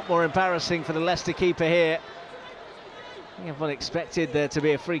been a lot more embarrassing for the Leicester keeper here. I think everyone expected there to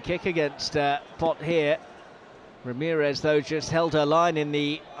be a free kick against Bott here. Ramirez, though, just held her line in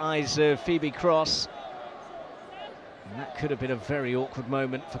the eyes of Phoebe Cross. And that could have been a very awkward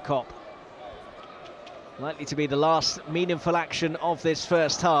moment for Kopp. Likely to be the last meaningful action of this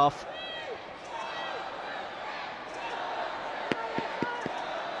first half.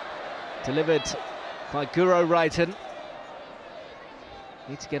 Delivered by Guro Reiten.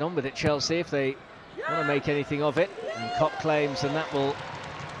 Need to get on with it, Chelsea, if they want to make anything of it. And Kopp claims, and that will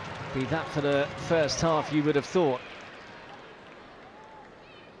be that for the first half, you would have thought.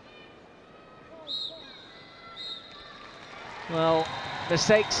 Well,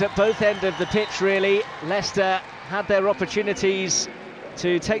 mistakes at both ends of the pitch, really. Leicester had their opportunities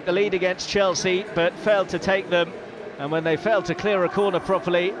to take the lead against Chelsea, but failed to take them. And when they failed to clear a corner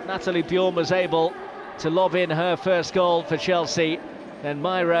properly, Natalie Bjorn was able to lob in her first goal for Chelsea. Then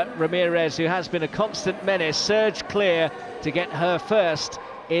Myra Ramirez, who has been a constant menace, surged clear to get her first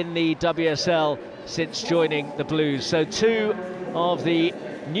in the WSL since joining the Blues. So 2 of the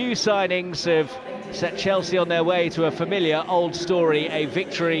new signings have set Chelsea on their way to a familiar old story, a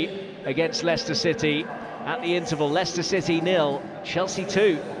victory against Leicester City. At the interval, Leicester City 0, Chelsea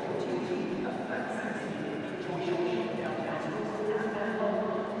 2.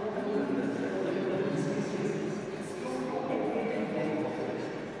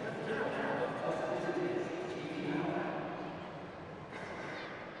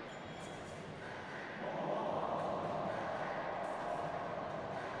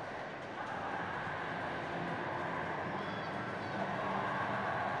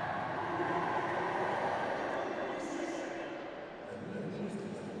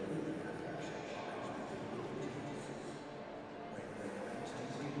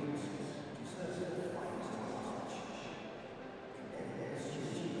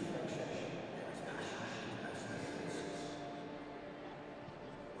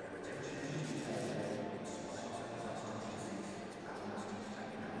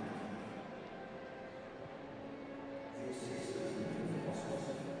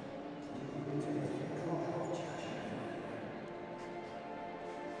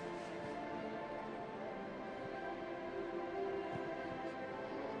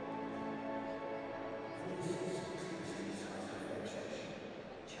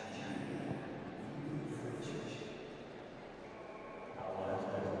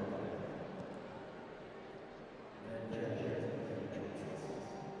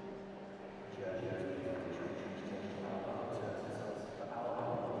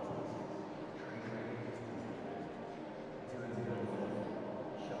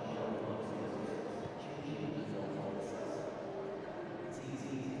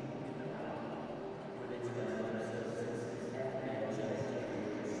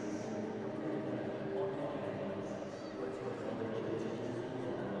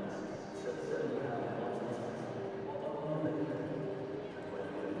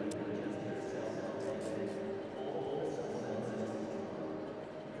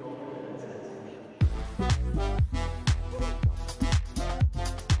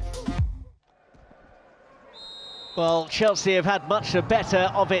 Well, Chelsea have had much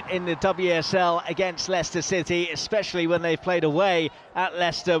better of it in the WSL against Leicester City, especially when they've played away at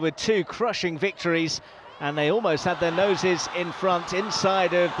Leicester with 2 crushing victories, and they almost had their noses in front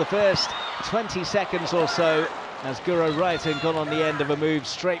inside of the first 20 seconds or so as Guro Reiten got on the end of a move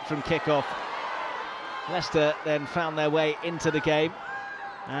straight from kickoff. Leicester then found their way into the game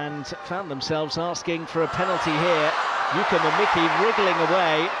and found themselves asking for a penalty here. Yuka Mamiki wriggling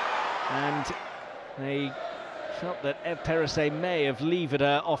away, and they felt that Eve Perisset may have levered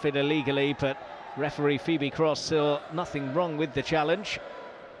her off it illegally, but referee Phoebe Cross saw nothing wrong with the challenge.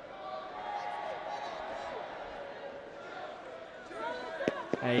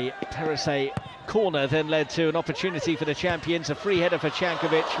 A Perisset corner then led to an opportunity for the champions, a free header for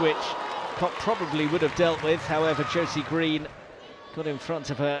Cankovic, which Kopp probably would have dealt with. However, Josie Green got in front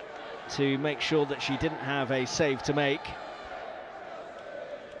of her to make sure that she didn't have a save to make.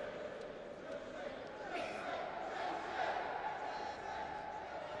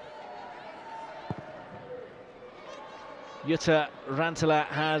 Jutta Rantelä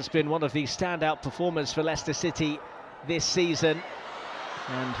has been one of the standout performers for Leicester City this season,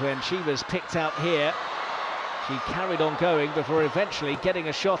 and when she was picked out here, she carried on going before eventually getting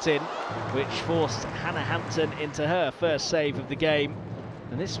a shot in, which forced Hannah Hampton into her first save of the game.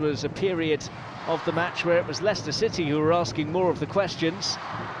 And this was a period of the match where it was Leicester City who were asking more of the questions.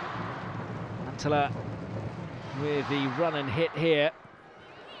 Rantelä with the run and hit here,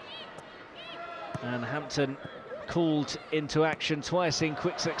 and Hampton called into action twice in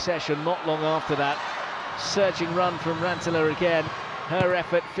quick succession not long after that. Surging run from Rantelä again, her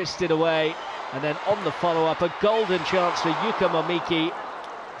effort fisted away, and then on the follow-up, a golden chance for Yuka Mamiki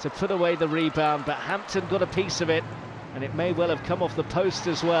to put away the rebound, but Hampton got a piece of it, and it may well have come off the post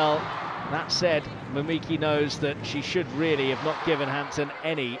as well. That said, Mamiki knows that she should really have not given Hampton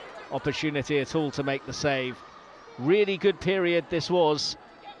any opportunity at all to make the save. Really good period this was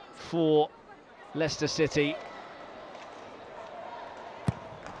for Leicester City.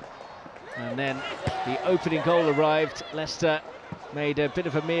 And then the opening goal arrived. Leicester made a bit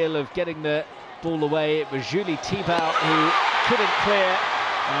of a meal of getting the ball away. It was Julie Thibaut who couldn't clear,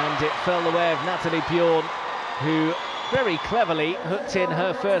 and it fell the way of Nathalie Bjorn, who very cleverly hooked in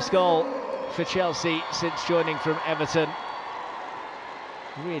her first goal for Chelsea since joining from Everton.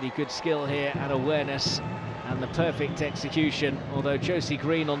 Really good skill here and awareness, and the perfect execution, although Josie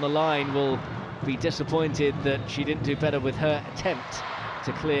Green on the line will be disappointed that she didn't do better with her attempt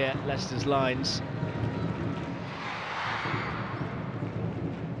to clear Leicester's lines.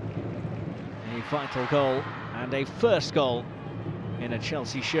 A vital goal, and a first goal in a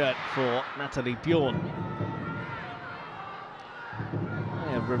Chelsea shirt for Nathalie Bjorn.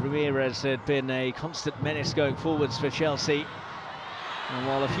 Ramirez had been a constant menace going forwards for Chelsea, and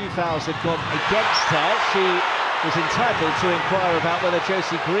while a few fouls had gone against her, she was entitled to inquire about whether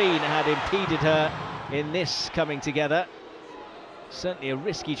Josie Green had impeded her in this coming together. Certainly a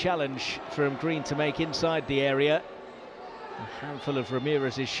risky challenge from Green to make inside the area. A handful of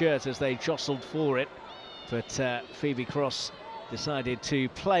Ramirez's shirt as they jostled for it, but Phoebe Cross decided to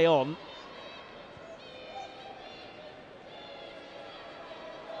play on.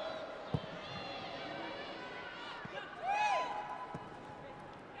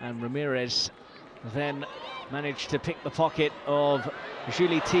 And Ramirez then managed to pick the pocket of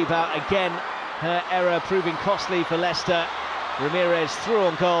Julie Thibaut again. Her error proving costly for Leicester. Ramirez through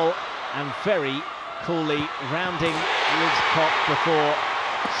on goal and very coolly rounding Liz Kopp before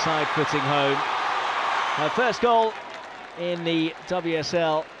side-footing home. Her first goal in the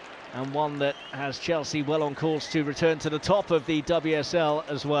WSL, and one that has Chelsea well on course to return to the top of the WSL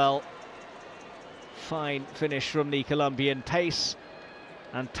as well. Fine finish from the Colombian. Pace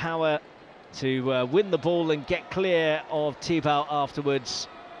and power to win the ball and get clear of Thibaut afterwards,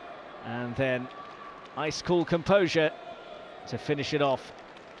 and then ice-cool composure to finish it off.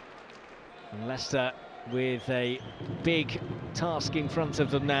 And Leicester with a big task in front of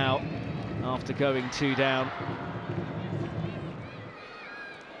them now after going 2 down.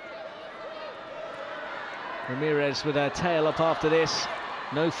 Ramirez with her tail up after this.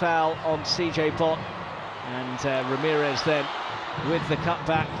 No foul on CJ Bott, and Ramirez then with the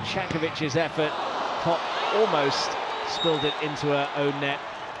cutback. Cankovic's effort. Kopp almost spilled it into her own net,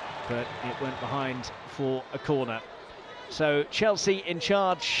 but it went behind for a corner. So Chelsea in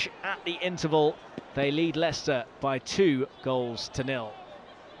charge at the interval. They lead Leicester by 2-0.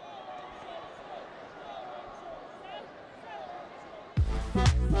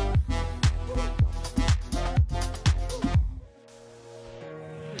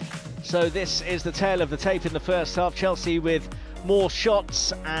 So this is the tale of the tape in the first half. Chelsea with more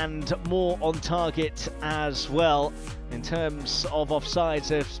shots and more on target as well. In terms of offsides,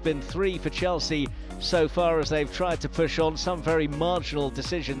 there's been 3 for Chelsea so far as they've tried to push on, some very marginal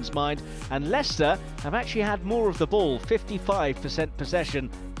decisions, mind. And Leicester have actually had more of the ball, 55% possession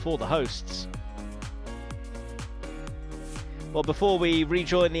for the hosts. Well, before we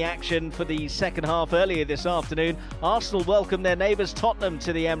rejoin the action for the second half earlier this afternoon, Arsenal welcomed their neighbours Tottenham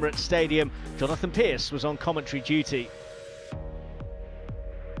to the Emirates Stadium. Jonathan Pearce was on commentary duty.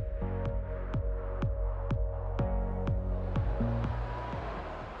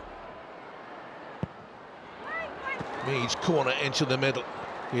 Meads corner into the middle.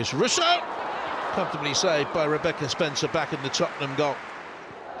 Here's Russo, comfortably saved by Rebecca Spencer back in the Tottenham goal.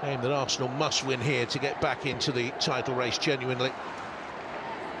 Game that Arsenal must win here to get back into the title race genuinely.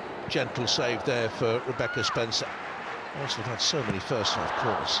 Gentle save there for Rebecca Spencer. Arsenal have had so many first half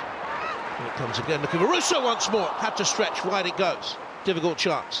corners. Here it comes again, looking for Russo once more. Had to stretch, wide it goes. Difficult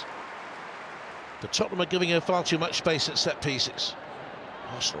chance. But Tottenham are giving her far too much space at set pieces.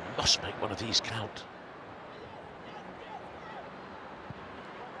 Arsenal must make one of these count.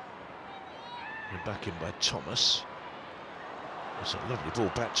 And back in by Thomas. There's a lovely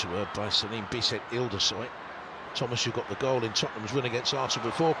ball back to her by Celine Bisset-Ildesoy. Thomas, who got the goal in Tottenham's win against Arsenal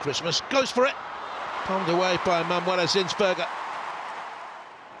before Christmas, goes for it. Palmed away by Manuela Zinsberger.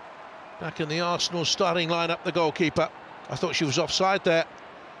 Back in the Arsenal starting lineup, the goalkeeper. I thought she was offside there.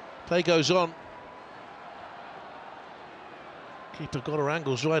 Play goes on. Keeper got her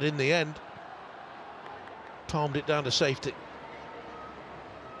angles right in the end. Palmed it down to safety.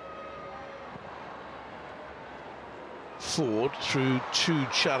 Ford through 2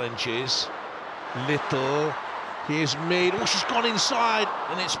 challenges. Little. Here's Mead. Oh, she's gone inside,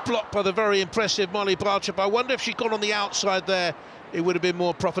 and it's blocked by the very impressive Molly Bartrup. I wonder if she'd gone on the outside there, it would have been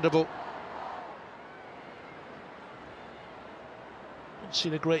more profitable. I've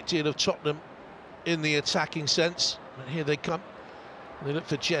seen a great deal of Tottenham in the attacking sense, and here they come. They look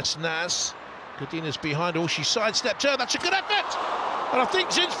for Jess Naz. Godina's behind. Oh, she sidestepped her. That's a good effort. And I think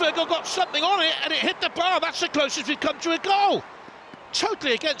Zinsberger got something on it, and it hit the bar. That's the closest we've come to a goal.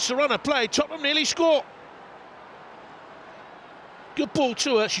 Totally against the run of play. Tottenham nearly score. Good ball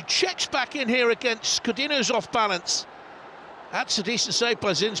to her. She checks back in here against Godina's off balance. That's a decent save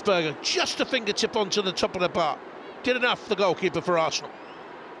by Zinsberger. Just a fingertip onto the top of the bar. Did enough, the goalkeeper for Arsenal.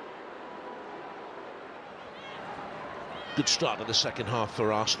 Good start of the second half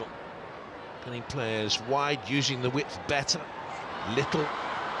for Arsenal. Getting players wide, using the width better. Little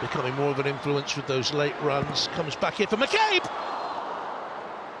becoming more of an influence with those late runs. Comes back here for McCabe.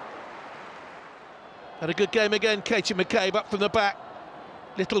 Had a good game again, Katie McCabe up from the back.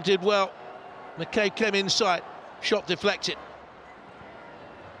 Little did well. McCabe came inside. Shot deflected.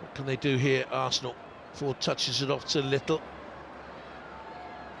 What can they do here, Arsenal? Ford touches it off to Little.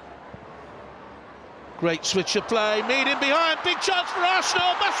 Great switch of play. Mead in behind. Big chance for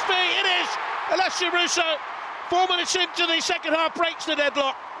Arsenal. Must be. It is. Alessia Russo. 4 minutes into the second half, breaks the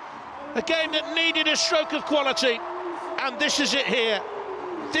deadlock. A game that needed a stroke of quality, and this is it here.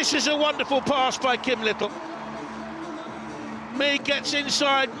 This is a wonderful pass by Kim Little. Mead gets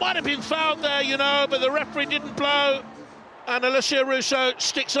inside, might have been fouled there, you know, but the referee didn't blow, and Alessia Russo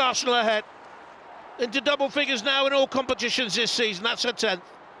sticks Arsenal ahead. Into double figures now in all competitions this season, that's her 10th.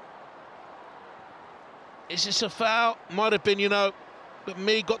 Is this a foul? Might have been, you know, but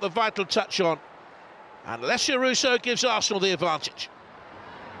Mead got the vital touch on. And Alessia Russo gives Arsenal the advantage.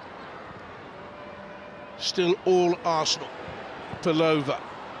 Still all Arsenal. Pelova,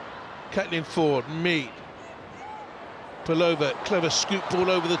 Caitlin Ford, Mead. Pelova, clever scoop ball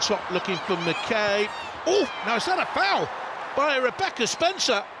over the top, looking for McCabe. Oh, now is that a foul by Rebecca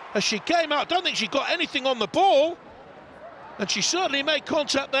Spencer as she came out? Don't think she got anything on the ball. And she certainly made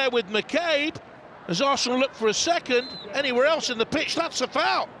contact there with McCabe. As Arsenal look for a second, anywhere else in the pitch, that's a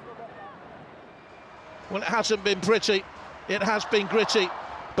foul. Well, it hasn't been pretty, it has been gritty,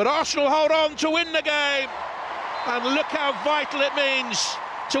 but Arsenal hold on to win the game, and look how vital it means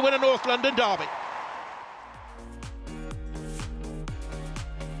to win a North London derby.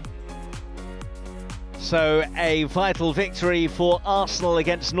 So a vital victory for Arsenal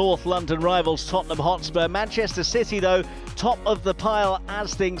against North London rivals Tottenham Hotspur. Manchester City, though, top of the pile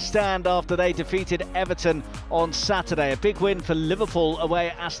as things stand after they defeated Everton on Saturday. A big win for Liverpool away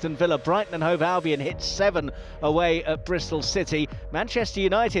at Aston Villa. Brighton and Hove Albion hit 7 away at Bristol City. Manchester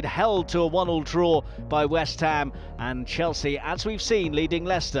United held to a 1-1 draw by West Ham, and Chelsea, as we've seen, leading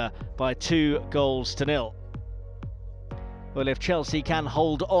Leicester by 2-0. Well, if Chelsea can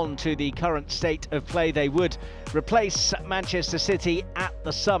hold on to the current state of play, they would replace Manchester City at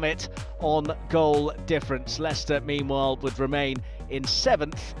the summit on goal difference. Leicester, meanwhile, would remain in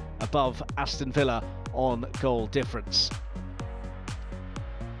 7th above Aston Villa on goal difference.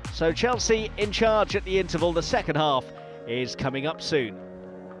 So Chelsea in charge at the interval. The second half is coming up soon.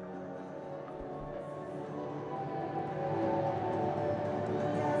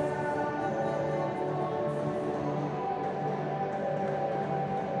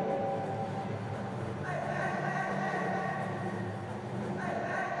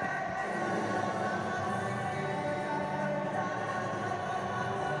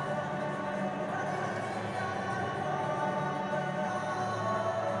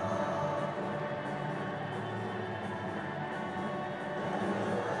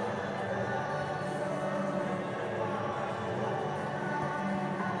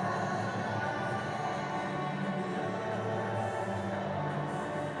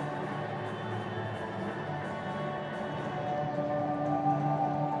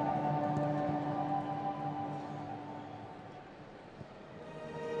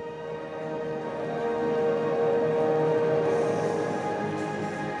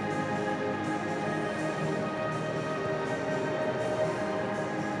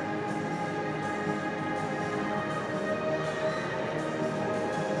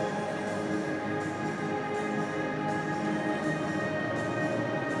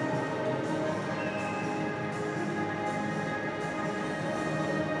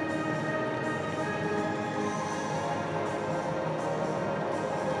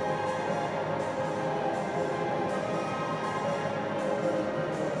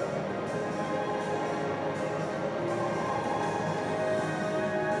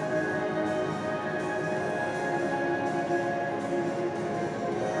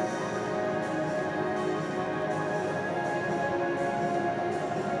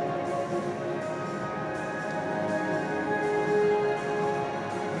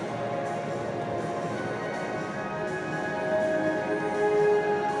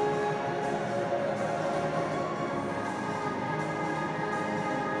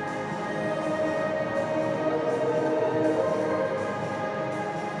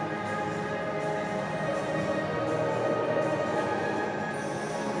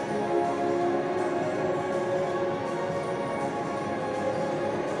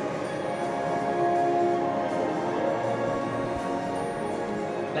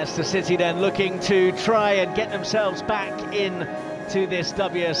 Leicester City then looking to try and get themselves back in to this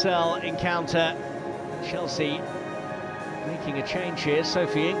WSL encounter. Chelsea making a change here.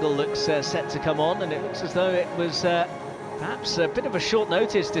 Sophie Ingle looks set to come on, and it looks as though it was perhaps a bit of a short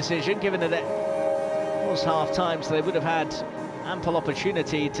notice decision, given that it was half-time, so they would have had ample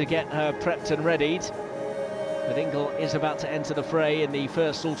opportunity to get her prepped and readied. But Ingle is about to enter the fray in the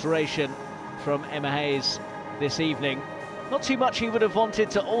first alteration from Emma Hayes this evening. Not too much he would have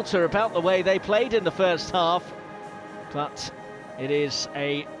wanted to alter about the way they played in the first half, but it is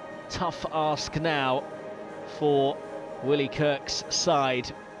a tough ask now for Willie Kirk's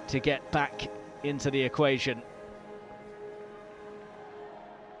side to get back into the equation.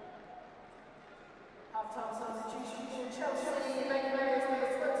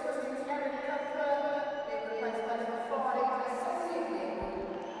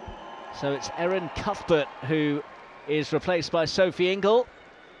 So it's Erin Cuthbert who is replaced by Sophie Ingle.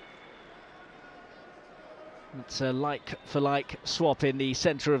 It's a like-for-like swap in the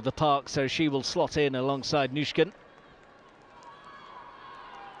centre of the park, so she will slot in alongside Nushkin.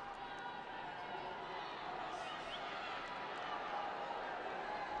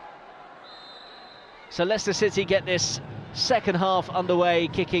 So Leicester City get this second half underway,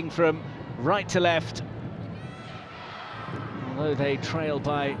 kicking from right to left. Although they trail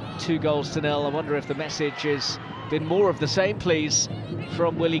by 2-0, I wonder if the message has been more of the same, please,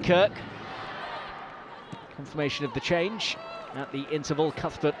 from Willie Kirk. Confirmation of the change at the interval.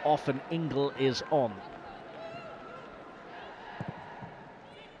 Cuthbert off and Ingle is on.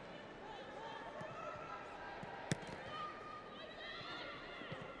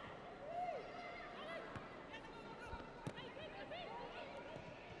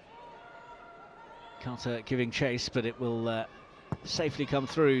 Carter giving chase, but it will safely come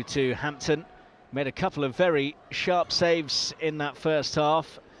through to Hampton. Made a couple of very sharp saves in that first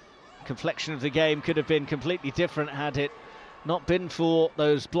half. Complexion of the game could have been completely different had it not been for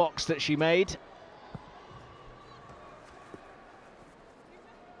those blocks that she made.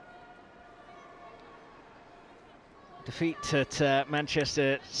 Defeat at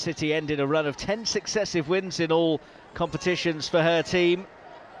Manchester City ended a run of 10 successive wins in all competitions for her team.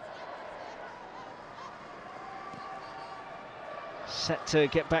 set to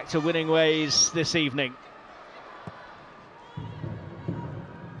get back to winning ways this evening.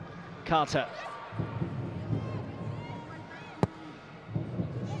 Carter.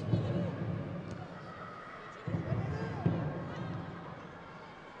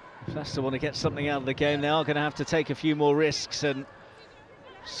 Leicester want to get something out of the game now, going to have to take a few more risks, and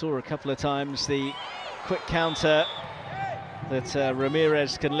saw a couple of times the quick counter that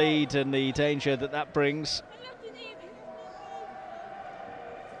Ramirez can lead and the danger that that brings.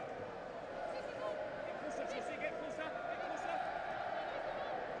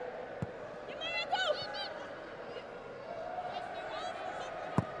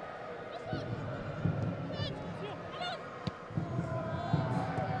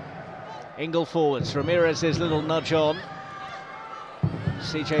 Ingle forwards, Ramirez's little nudge on.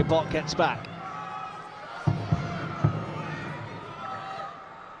 CJ Bott gets back.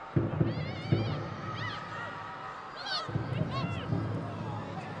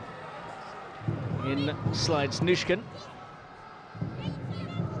 In slides Nushkin.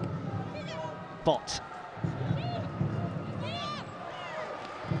 Bott.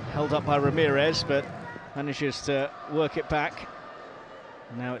 Held up by Ramirez, but manages to work it back.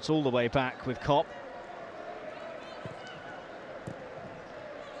 Now it's all the way back with Kopp.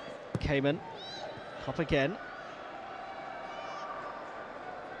 Kamen. Kopp again.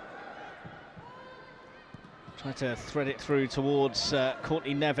 Try to thread it through towards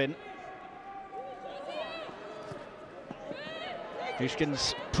Courtney Nevin.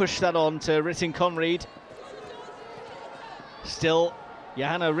 Nushkin's pushed that on to Ritten Conried. Still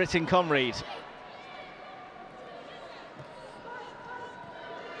Johanna Ritten Conried.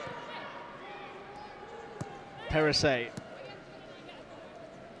 Perisset.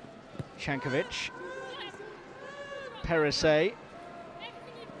 Shankovic. Perisset.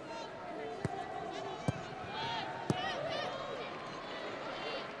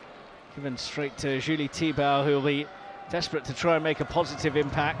 Given straight to Julie Thibault, who will be desperate to try and make a positive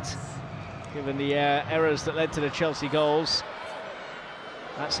impact, given the errors that led to the Chelsea goals.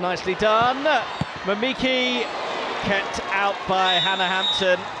 That's nicely done. Mamiki kept out by Hannah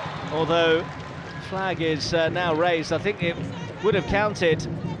Hampton, although flag is now raised. I think it would have counted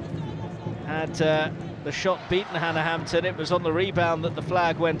had the shot beaten Hannah Hampton. It was on the rebound that the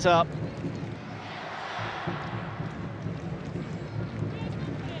flag went up.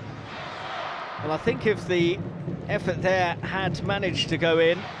 Well, I think if the effort there had managed to go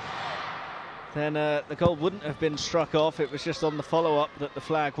in, then the goal wouldn't have been struck off. It was just on the follow-up that the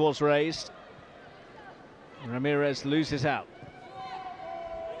flag was raised. Ramirez loses out.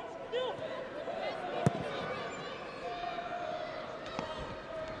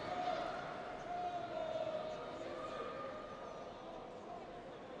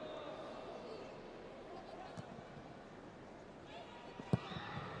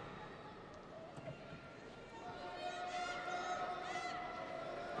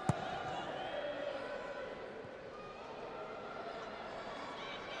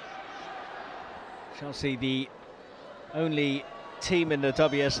 Chelsea, the only team in the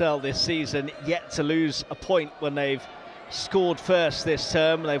WSL this season yet to lose a point when they've scored first this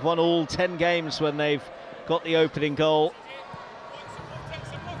term. They've won all 10 games when they've got the opening goal.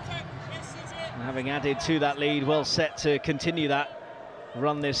 And having added to that lead, well set to continue that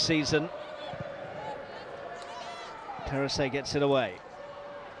run this season. Perisset gets it away.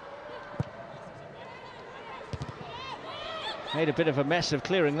 Made a bit of a mess of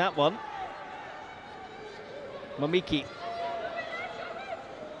clearing that one. Mamiki.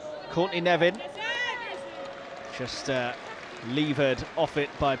 Courtney Nevin. Just levered off it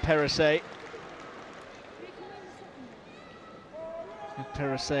by Perisset.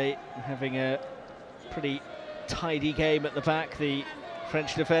 Perisset having a pretty tidy game at the back, the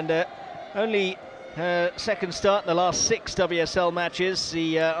French defender. Only her second start in the last 6 WSL matches,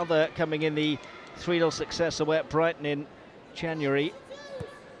 the other coming in the 3-0 success away at Brighton in January.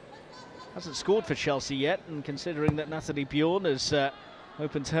 Hasn't scored for Chelsea yet, and considering that Natalie Bjorn has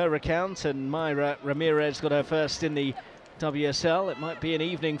opened her account and Myra Ramirez got her first in the WSL, it might be an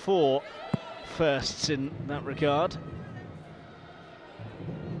evening for firsts in that regard.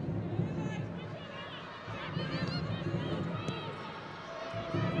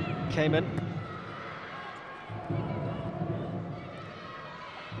 Kamen.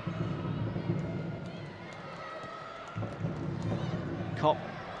 Kopp.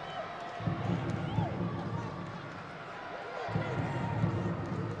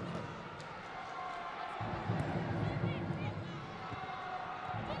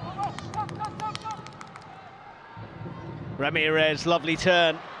 Ramirez, lovely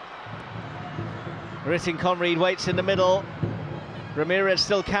turn. Ritten Conried waits in the middle. Ramirez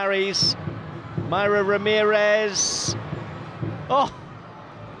still carries. Myra Ramirez. Oh,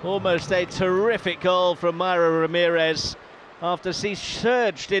 almost a terrific goal from Myra Ramirez after she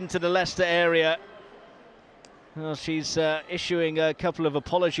surged into the Leicester area. Well, she's issuing a couple of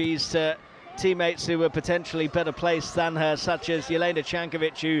apologies to teammates who were potentially better placed than her, such as Jelena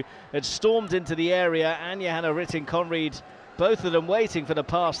Cankovic, who had stormed into the area, and Johanna Rytting-Conried, both of them waiting for the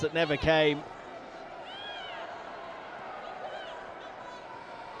pass that never came.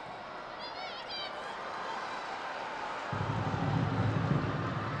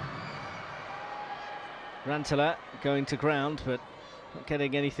 Rantala going to ground, but not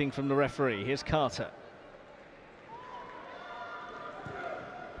getting anything from the referee. Here's Carter.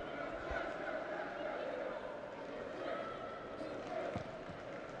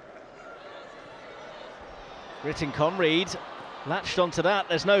 Rytting-Conried latched onto that.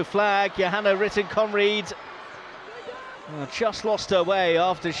 There's no flag. Johanna Rytting-Conried just lost her way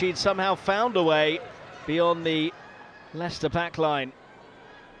after she'd somehow found a way beyond the Leicester backline.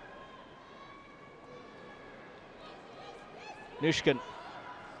 Nushkin,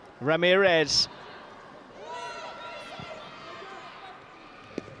 Ramirez.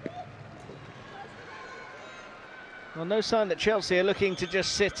 Well, no sign that Chelsea are looking to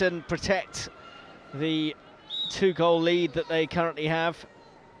just sit and protect the two-goal lead that they currently have.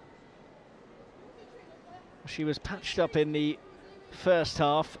 She was patched up in the first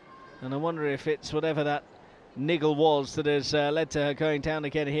half, and I wonder if it's whatever that niggle was that has led to her going down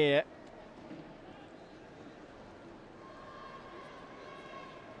again here.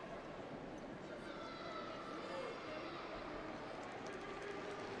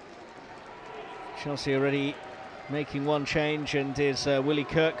 Chelsea already making one change, and is Willie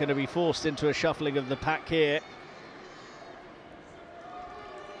Kirk going to be forced into a shuffling of the pack here?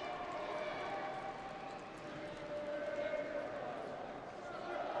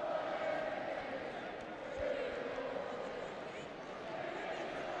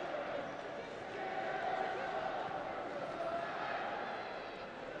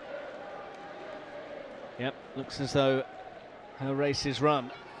 Yep, looks as though her race is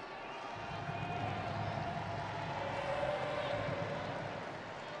run.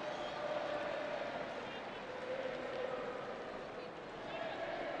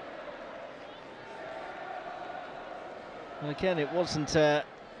 And again, it wasn't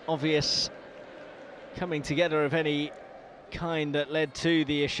obvious coming together of any kind that led to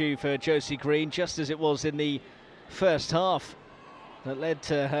the issue for Josie Green, just as it was in the first half that led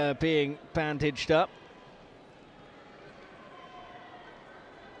to her being bandaged up.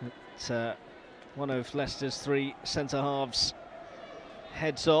 But, one of Leicester's three centre-halves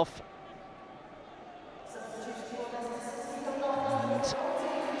heads off. And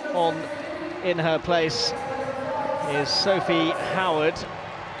on in her place is Sophie Howard,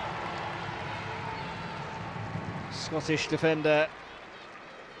 Scottish defender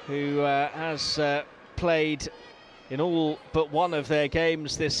who has played in all but one of their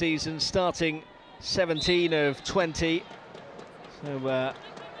games this season, starting 17 of 20. So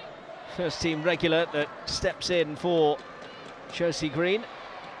first team regular that steps in for Josie Green.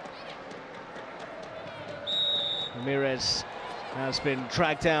 Ramirez has been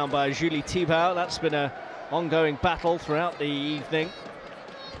dragged down by Julie Thibault. That's been a ongoing battle throughout the evening.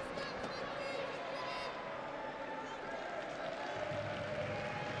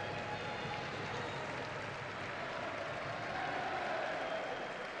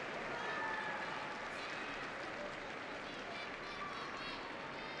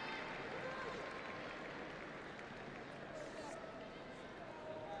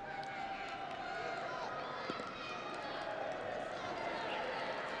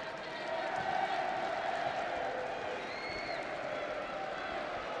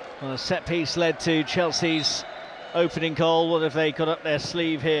 Well, a set piece led to Chelsea's opening goal. What have they got up their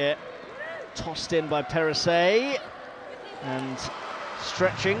sleeve here? Tossed in by Perisset, and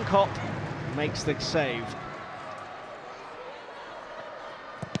stretching, Kopp makes the save.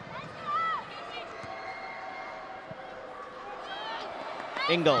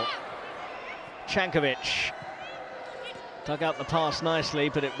 Ingle, Cankovic dug out the pass nicely,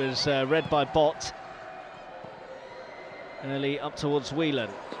 but it was read by Bott early up towards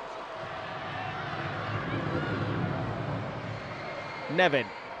Whelan. Nevin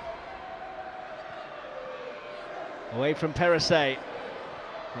away from Perisset,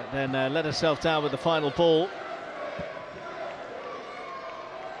 but then let herself down with the final ball.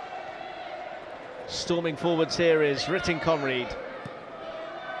 Storming forwards here is Rytting-Conried.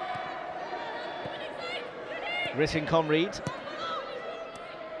 Rytting-Conried.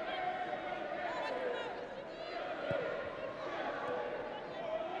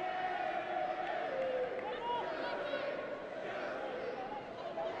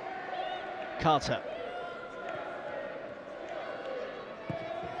 Carter.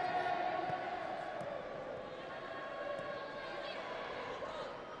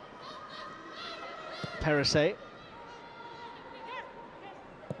 Perisset.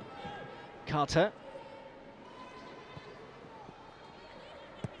 Carter.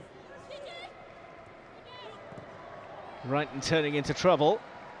 Wrighton turning into trouble.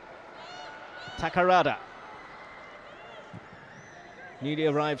 Takarada. Newly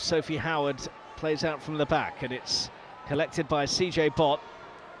arrived Sophie Howard plays out from the back, and it's collected by CJ Bott.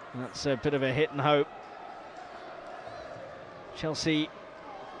 That's a bit of a hit and hope. Chelsea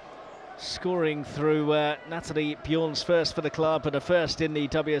scoring through Natalie Bjorn's first for the club, and a first in the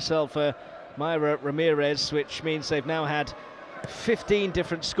WSL for Mayra Ramirez, which means they've now had 15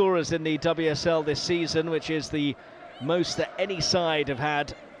 different scorers in the WSL this season, which is the most that any side have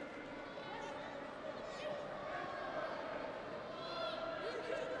had.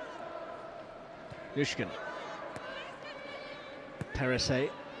 Yushkin. Perisset.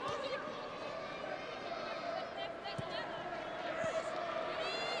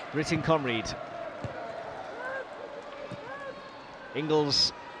 Ritten Conried.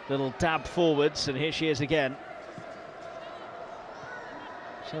 Ingles, little dab forwards, and here she is again.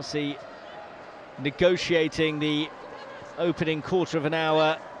 Chelsea negotiating the opening quarter of an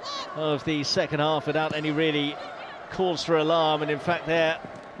hour of the second half without any really cause for alarm, and in fact they're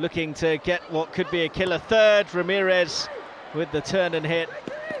looking to get what could be a killer third. Ramirez with the turn and hit.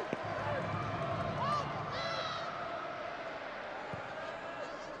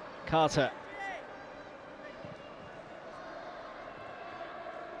 Carter.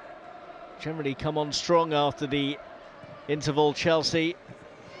 Generally come on strong after the interval, Chelsea.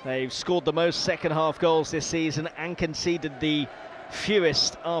 They've scored the most second half goals this season and conceded the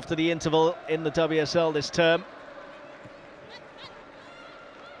fewest after the interval in the WSL this term.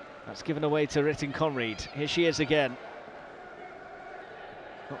 That's given away to Ritten Conried. Here she is again.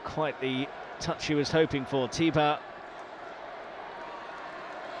 Not quite the touch she was hoping for. Tiba.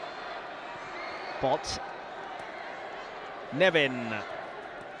 Bott. Nevin.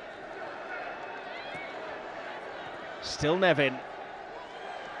 Still Nevin.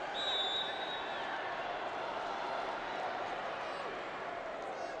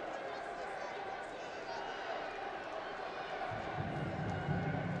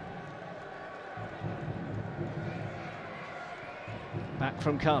 Back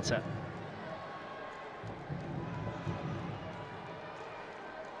from Carter.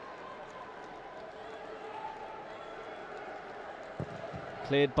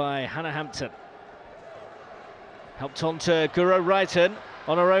 Cleared by Hannah Hampton. Helped on to Guro Wrighton,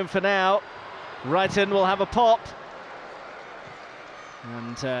 on her own for now. Wrighton will have a pop.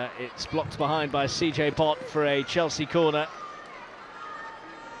 And it's blocked behind by CJ Bott for a Chelsea corner.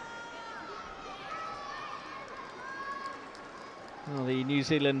 Well, the New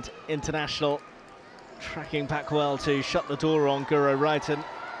Zealand international tracking back well to shut the door on Guro Wrighton.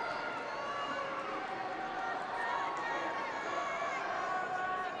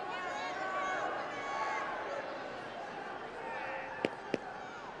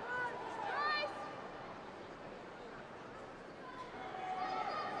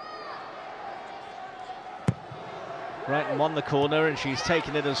 Wrighton won the corner and she's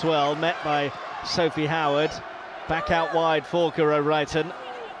taken it as well, met by Sophie Howard. Back out wide for Guro Wrighton.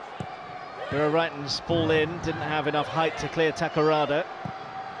 Guro Wrighton's ball in, didn't have enough height to clear Takarada.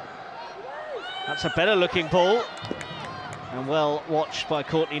 That's a better looking ball, and well watched by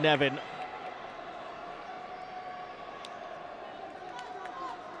Courtney Nevin.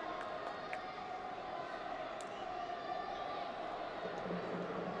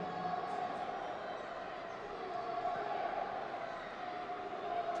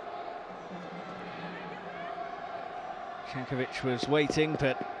 Jankovic was waiting,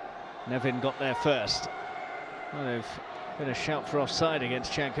 but Nevin got there first. Well, there's been a shout for offside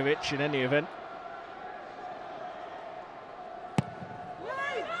against Jankovic in any event.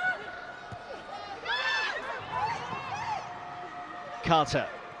 Carter.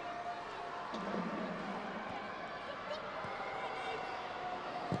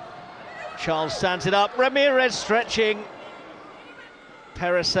 Charles stands it up. Ramirez stretching.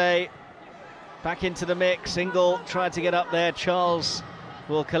 Perisset back into the mix. Ingle tried to get up there. Charles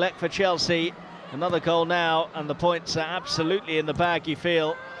will collect for Chelsea. Another goal now, and the points are absolutely in the bag, you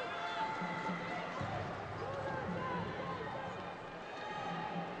feel.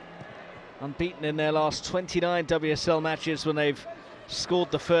 Unbeaten in their last 29 WSL matches when they've scored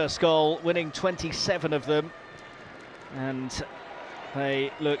the first goal, winning 27 of them. And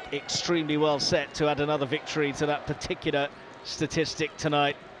they look extremely well set to add another victory to that particular statistic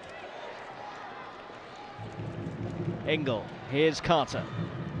tonight. Ingle. Here's Carter.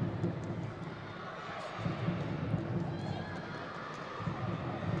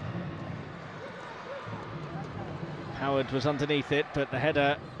 Howard was underneath it, but the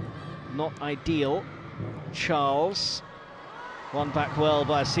header not ideal. Charles, won back well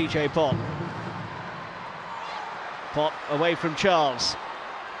by CJ Pott. Pott away from Charles.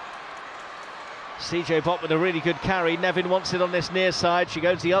 CJ Pott with a really good carry. Nevin wants it on this near side. She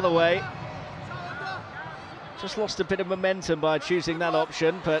goes the other way. Just lost a bit of momentum by choosing that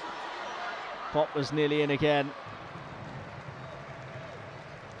option, but Pott was nearly in again.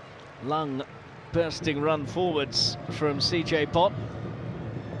 Lung bursting run forwards from CJ Pott.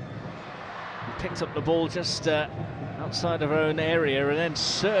 Picked up the ball just outside of her own area and then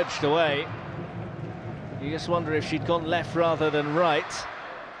surged away. You just wonder if she'd gone left rather than right,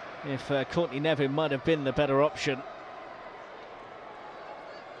 if Courtney Nevin might have been the better option.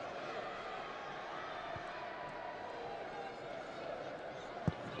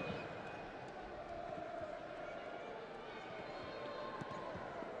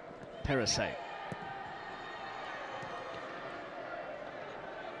 Perisset.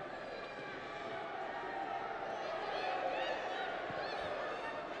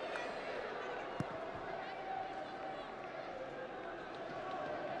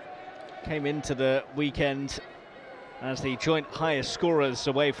 Came into the weekend as the joint highest scorers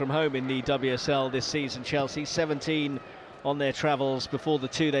away from home in the WSL this season. Chelsea 17 on their travels before the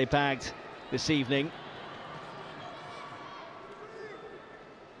 2 they bagged this evening.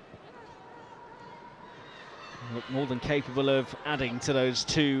 Look more than capable of adding to those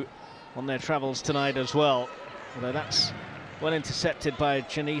 2 on their travels tonight as well. Although that's well intercepted by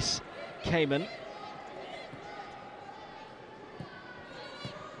Janice Kamen.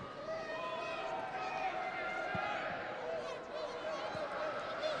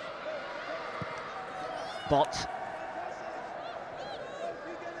 Bott.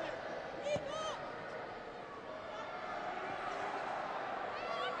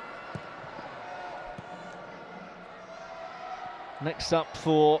 Next up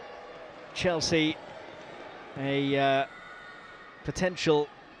for Chelsea, a potential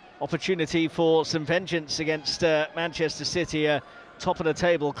opportunity for some vengeance against Manchester City, a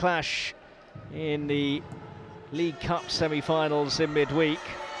top-of-the-table clash in the League Cup semi-finals in midweek.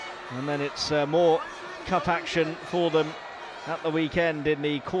 And then it's more cup action for them at the weekend in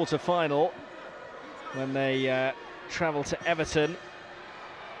the quarter-final when they travel to Everton.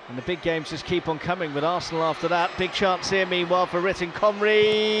 And the big games just keep on coming with Arsenal after that. Big chance here, meanwhile, for Ritten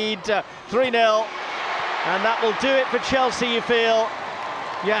Conried. 3-0. And that will do it for Chelsea, you feel.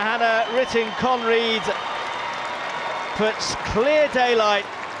 Johanna Ritten Conried puts clear daylight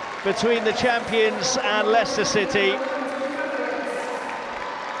between the champions and Leicester City.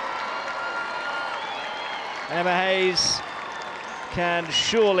 Emma Hayes can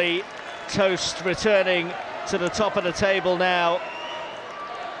surely toast returning to the top of the table now.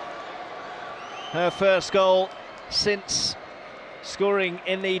 Her first goal since scoring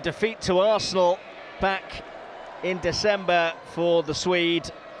in the defeat to Arsenal back in December for the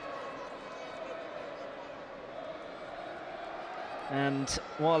Swede. And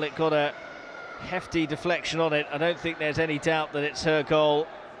while it got a hefty deflection on it, I don't think there's any doubt that it's her goal,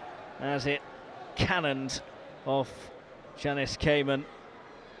 as it cannoned off Janice Kamen.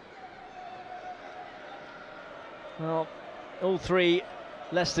 Well, all three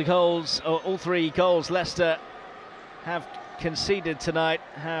goals Leicester have conceded tonight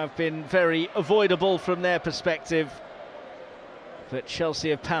have been very avoidable from their perspective, but Chelsea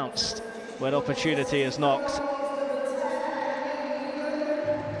have pounced when opportunity is knocked.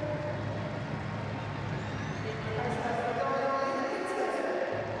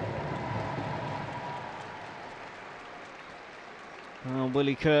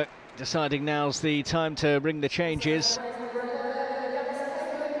 Willie Kirk deciding now's the time to ring the changes.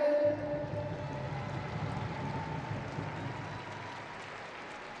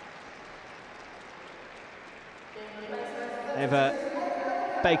 Eva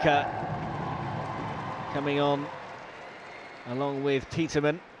Baker coming on along with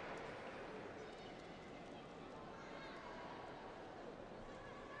Peterman.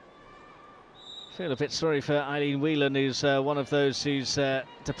 Feel a bit sorry for Eileen Whelan, who's one of those who's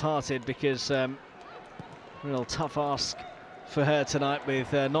departed, because real tough ask for her tonight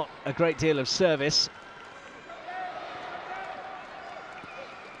with not a great deal of service.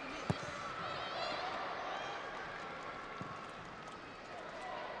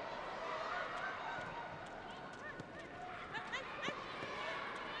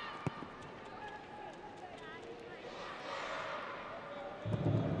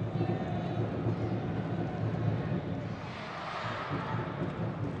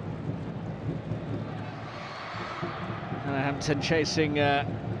 Hampton chasing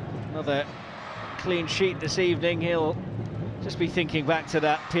another clean sheet this evening. He'll just be thinking back to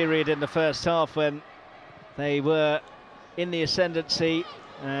that period in the first half when they were in the ascendancy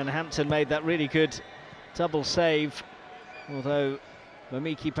and Hampton made that really good double save, although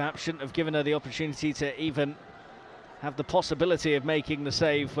Mamiki perhaps shouldn't have given her the opportunity to even have the possibility of making the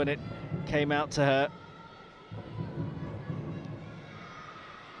save when it came out to her.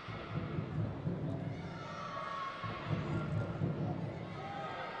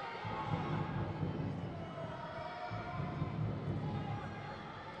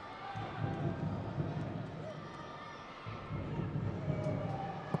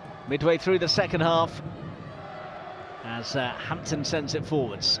 Midway through the second half, as Hampton sends it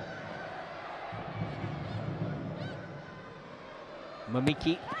forwards.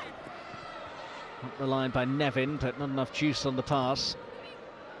 Mamiki up the line by Nevin, but not enough juice on the pass.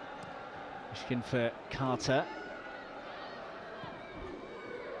 Pushkin for Carter.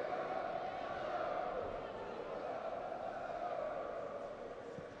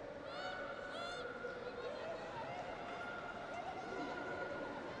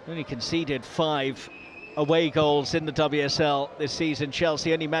 Only conceded 5 away goals in the WSL this season.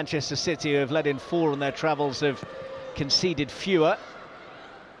 Chelsea, only Manchester City, who have let in 4 on their travels, have conceded fewer.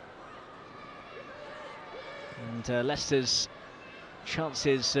 And Leicester's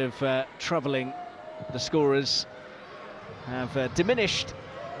chances of troubling the scorers have diminished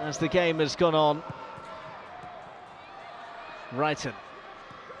as the game has gone on. Wrighton.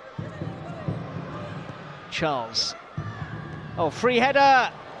 Charles. Oh, free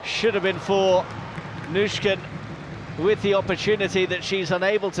header! Should have been for Nushkin, with the opportunity that she's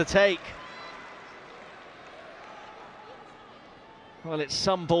unable to take. Well, it's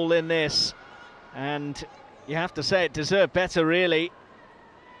some ball in this, and you have to say it deserved better, really.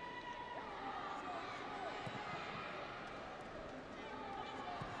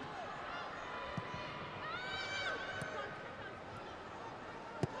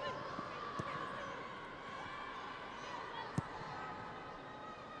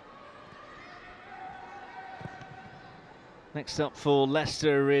 Next up for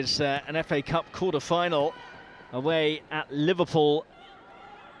Leicester is an FA Cup quarter-final away at Liverpool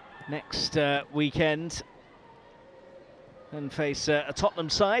next weekend, and face a Tottenham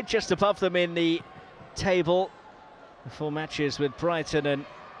side just above them in the table. The 4 matches with Brighton and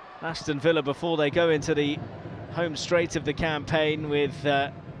Aston Villa before they go into the home straight of the campaign, with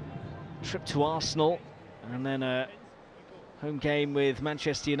trip to Arsenal and then a home game with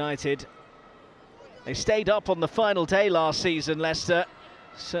Manchester United. They stayed up on the final day last season, Leicester.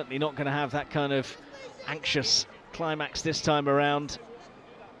 Certainly not going to have that kind of anxious climax this time around.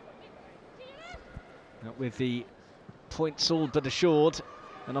 Not with the points all but assured.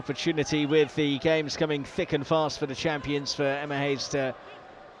 An opportunity with the games coming thick and fast for the champions for Emma Hayes to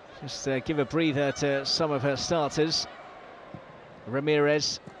just give a breather to some of her starters.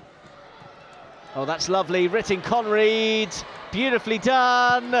 Ramirez. Oh, that's lovely. Written Conread. Beautifully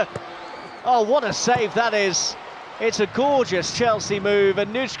done. Oh, what a save that is. It's a gorgeous Chelsea move,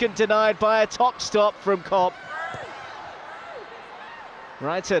 and Nushkin denied by a top stop from Kopp.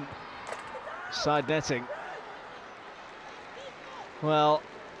 Wrighton, side netting. Well,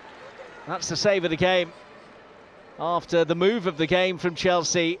 that's the save of the game. After the move of the game from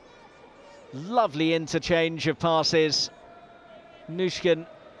Chelsea. Lovely interchange of passes. Nushkin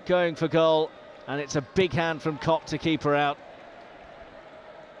going for goal, and it's a big hand from Kopp to keep her out.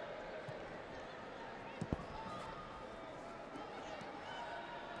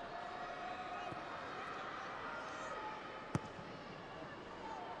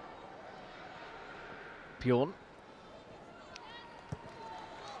 Bjorn.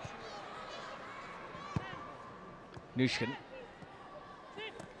 Nushkin.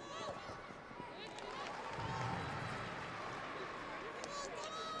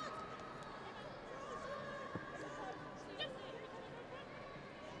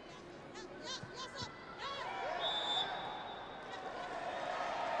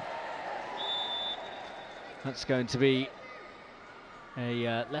 That's going to be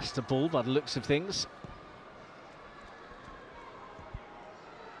a Leicester ball by the looks of things.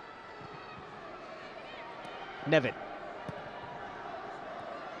 Nevin.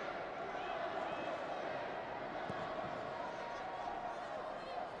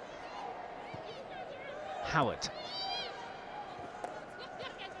 Howard.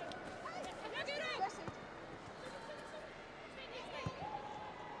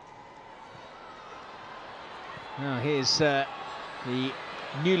 Now here's the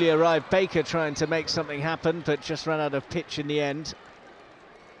newly arrived Baker trying to make something happen, but just ran out of pitch in the end.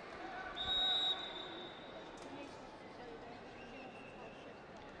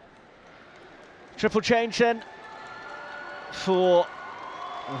 Triple change then for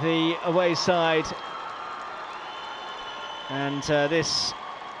the away side. And this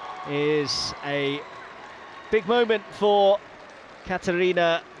is a big moment for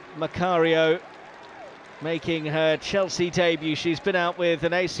Caterina Macario, making her Chelsea debut. She's been out with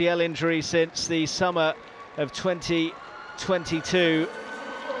an ACL injury since the summer of 2022.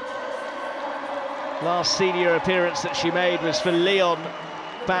 Last senior appearance that she made was for Lyon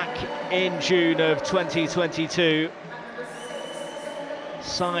back in June of 2022.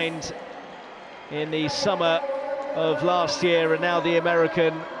 Signed in the summer of last year, and now the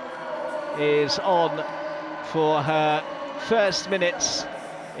American is on for her first minutes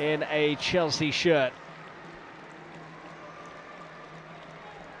in a Chelsea shirt.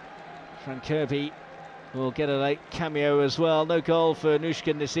 Fran Kirby will get a late cameo as well. No goal for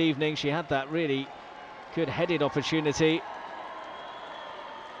Nushkin this evening. She had that really good headed opportunity.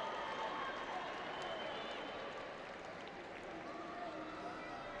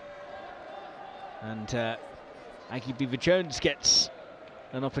 And Aggie Beaver-Jones gets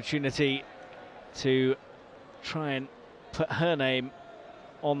an opportunity to try and put her name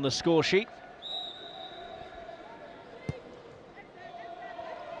on the score sheet.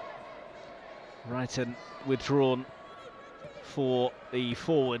 Wrighton withdrawn for the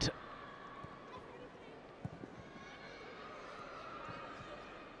forward.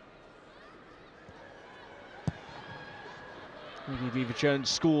 Aggie Beaver-Jones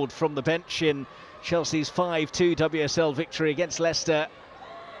scored from the bench in Chelsea's 5-2 WSL victory against Leicester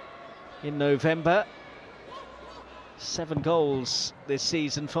in November. 7 goals this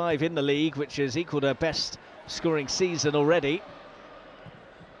season, 5 in the league, which has equalled her best scoring season already.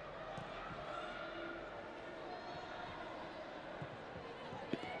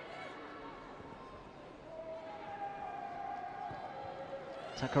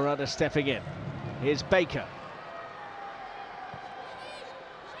 Takarada stepping in. Here's Baker.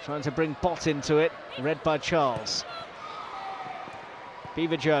 Trying to bring Bott into it, read by Charles.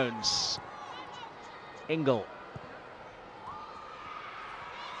 Beaver-Jones. Ingle.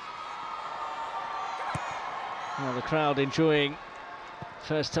 Well, the crowd enjoying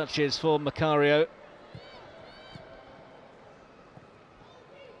first touches for Macario.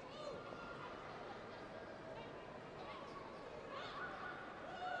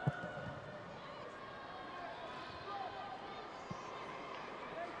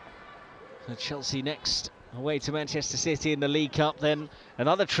 So Chelsea next, away to Manchester City in the League Cup, then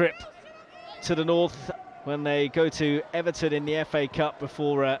another trip to the north when they go to Everton in the FA Cup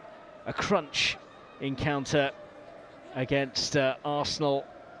before a crunch encounter against Arsenal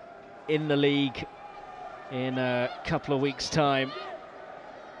in the league in a couple of weeks' time.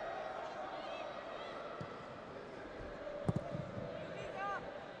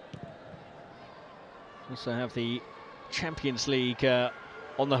 Also have the Champions League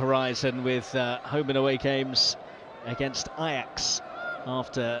on the horizon with home and away games against Ajax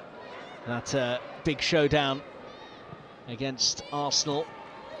after that big showdown against Arsenal.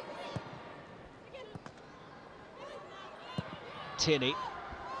 Tierney.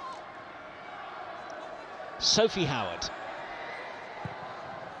 Sophie Howard.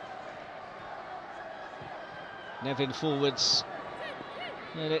 Nevin forwards.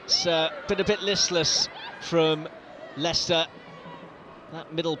 And it's been a bit listless from Leicester.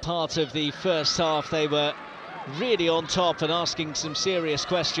 That middle part of the first half, they were really on top and asking some serious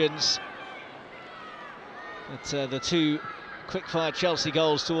questions. But the 2 quick-fire Chelsea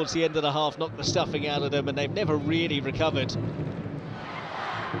goals towards the end of the half knocked the stuffing out of them, and they've never really recovered.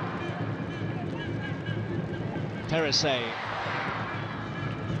 Perisset.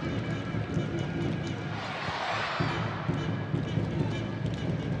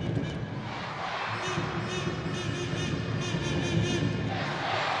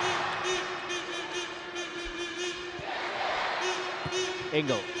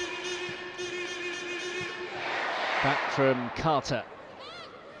 Ingle. Back from Carter.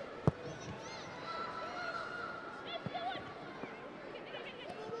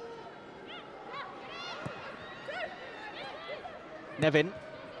 Nevin.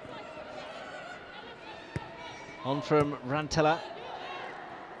 On from Rantala.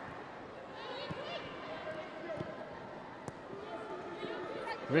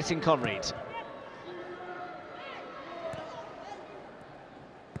 Ritten Conread.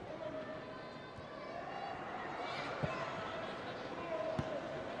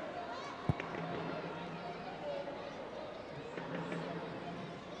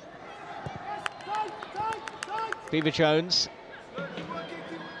 Beaver-Jones.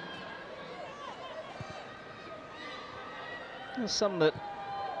 Some that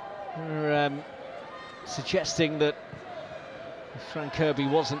are suggesting that if Frank Kirby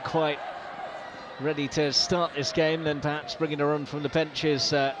wasn't quite ready to start this game, then perhaps bringing a run from the bench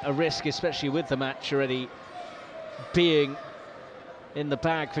is a risk, especially with the match already being in the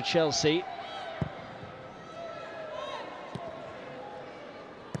bag for Chelsea.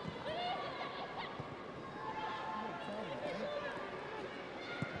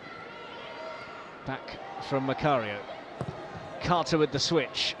 Back from Macario. Carter with the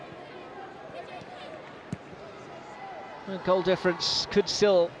switch. The goal difference could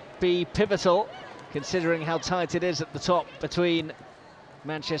still be pivotal, considering how tight it is at the top between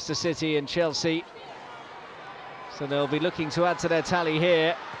Manchester City and Chelsea. So they'll be looking to add to their tally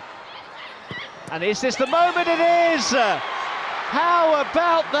here. And is this the moment? It is! How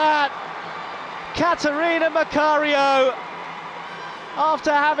about that? Caterina Macario,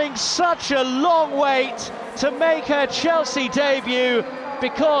 after having such a long wait to make her Chelsea debut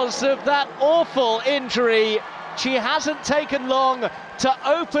because of that awful injury, she hasn't taken long to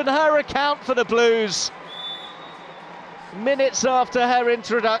open her account for the Blues. Minutes after her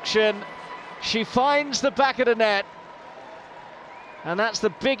introduction, she finds the back of the net, and that's the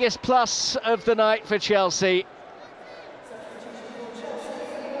biggest plus of the night for Chelsea.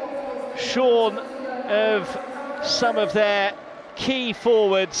 Shorn of some of their key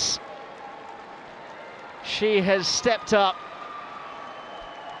forwards, she has stepped up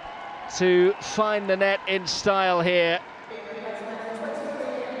to find the net in style here.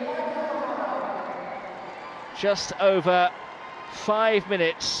 Just over 5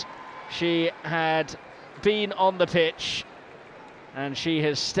 minutes she had been on the pitch, and she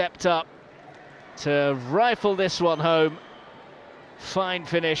has stepped up to rifle this one home. Fine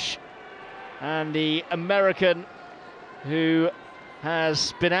finish, and the American, who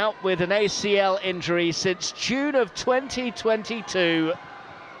has been out with an ACL injury since June of 2022,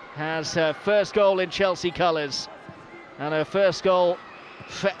 has her first goal in Chelsea colours, and her first goal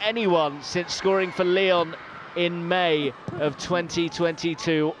for anyone since scoring for Lyon in May of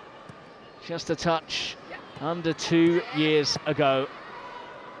 2022, just a touch under 2 years ago.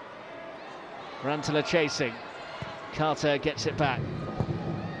 Rantala chasing, Carter gets it back.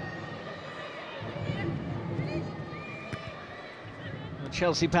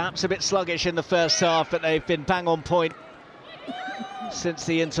 Chelsea perhaps a bit sluggish in the first half, but they've been bang on point since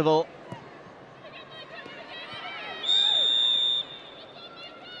the interval.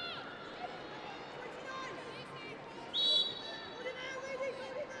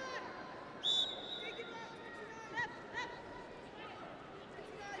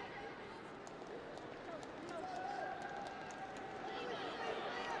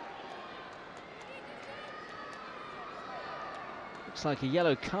 Looks like a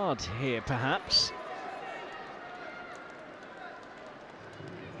yellow card here, perhaps.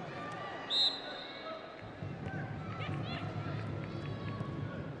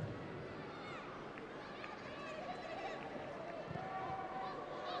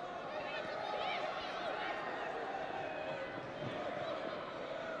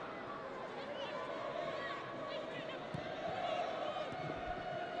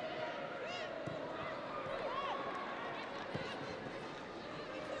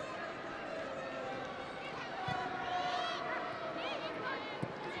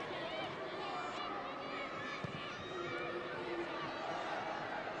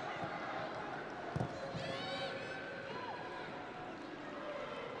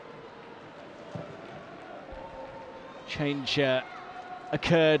 Change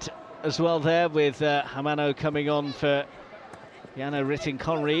occurred as well there, with Hamano coming on for Jana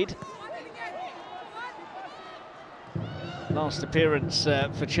Rytting-Conried. Last appearance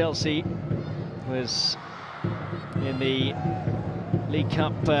for Chelsea was in the League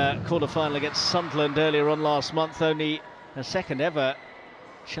Cup quarter-final against Sunderland earlier on last month. Only a second ever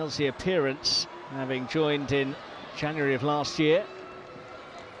Chelsea appearance, having joined in January of last year.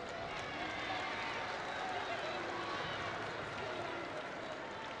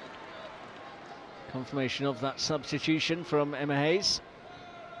 Confirmation of that substitution from Emma Hayes.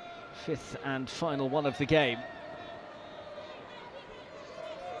 Fifth and final one of the game.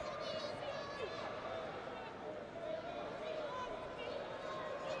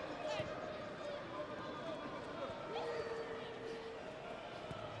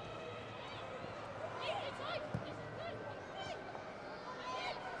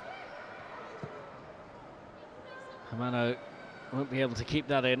 Hamano won't be able to keep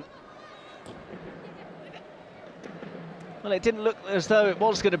that in. Well, it didn't look as though it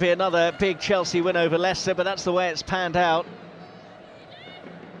was going to be another big Chelsea win over Leicester, but that's the way it's panned out.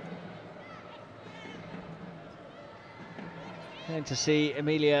 Going to see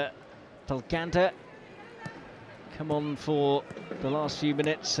Emilia Pelganda come on for the last few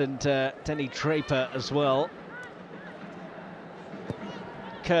minutes, and Denny Draper as well.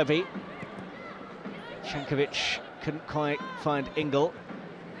 Kirby. Shankovic couldn't quite find Ingle.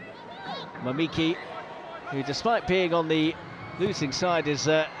 Mamiki, who despite being on the losing side is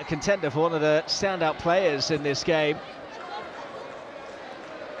a contender for one of the standout players in this game.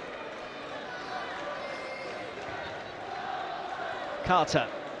 Carter.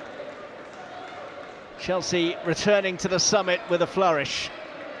 Chelsea returning to the summit with a flourish.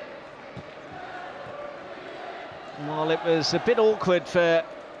 While it was a bit awkward for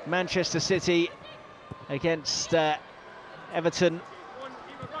Manchester City against Everton,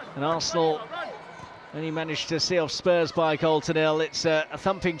 and Arsenal only managed to see off Spurs by a goal to nil, it's a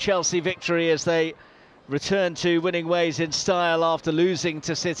thumping Chelsea victory as they return to winning ways in style after losing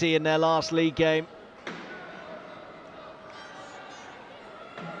to City in their last league game.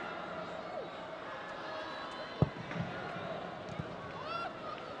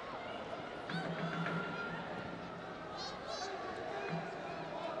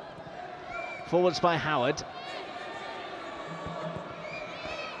 Forwards by Howard.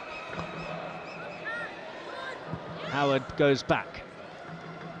 Howard goes back.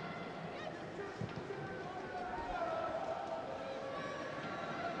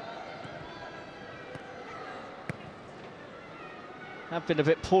 Have been a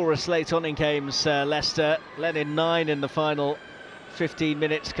bit porous late on in games, Leicester. Let in 9 in the final 15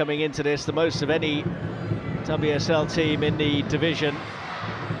 minutes coming into this, the most of any WSL team in the division.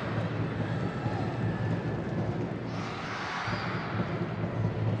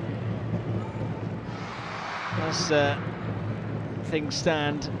 As things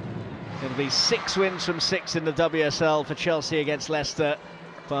stand, it'll be 6 wins from 6 in the WSL for Chelsea against Leicester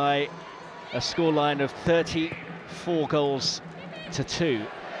by a scoreline of 34 goals to 2.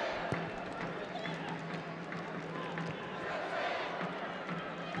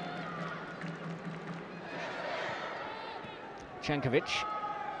 Jankovic.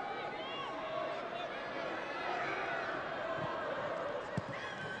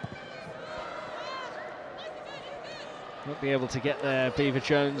 Won't be able to get there, Beaver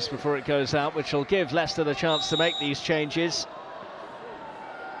Jones, before it goes out, which will give Leicester the chance to make these changes.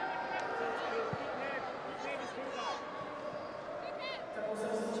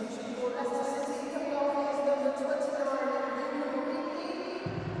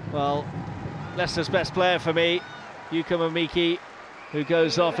 Well, Leicester's best player for me, Yuka Mamiki, who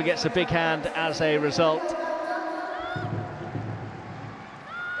goes off and gets a big hand as a result.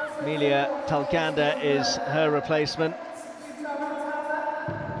 Amelia Talganda is her replacement.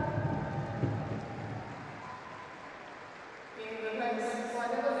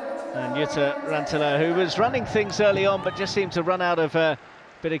 And Jutta Rantala, who was running things early on but just seemed to run out of a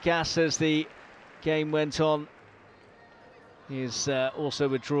bit of gas as the game went on, is also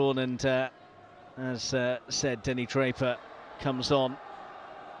withdrawn, and as said, Denny Draper comes on.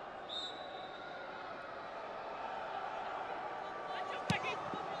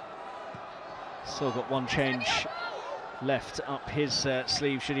 Still got one change left up his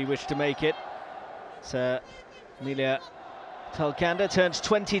sleeve should he wish to make it. So Amelia Talganda turns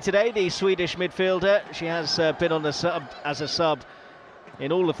 20 today, the Swedish midfielder. She has been on the sub as a sub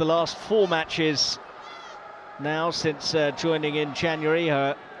in all of the last 4 matches now since joining in January.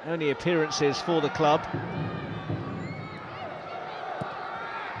 Her only appearances for the club.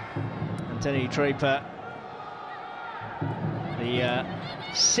 And Denny Draper, the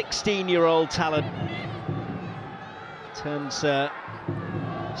 16-year-old talent, turns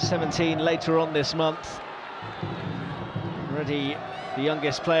 17 later on this month. Already the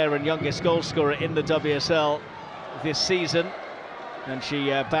youngest player and youngest goal scorer in the WSL this season, and she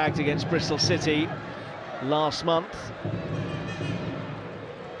bagged against Bristol City last month.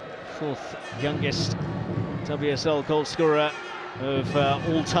 4th youngest WSL goal scorer of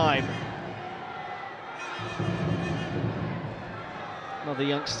all time. Another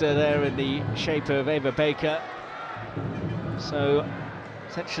youngster there in the shape of Ava Baker. So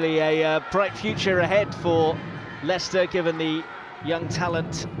essentially a bright future ahead for Leicester, given the young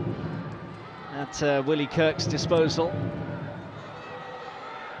talent at Willie Kirk's disposal.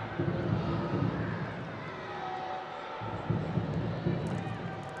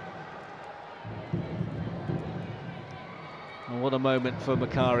 And what a moment for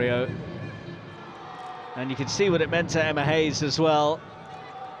Macario. And you can see what it meant to Emma Hayes as well.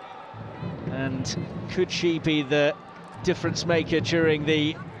 And could she be the difference maker during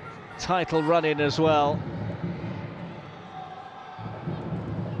the title run-in as well?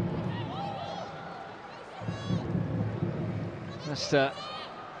 Leicester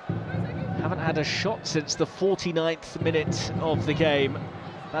haven't had a shot since the 49th minute of the game.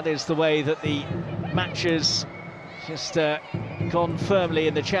 That is the way that the match has just gone firmly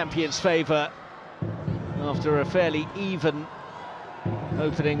in the champions' favour after a fairly even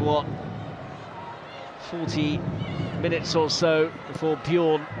opening, 40 minutes or so before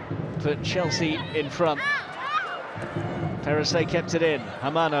Bjorn put Chelsea in front. Perisse kept it in.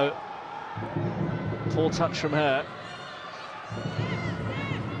 Hamano, poor touch from her.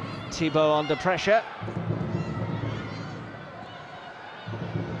 Thibaut under pressure.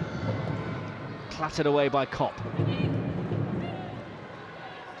 Clattered away by Kopp.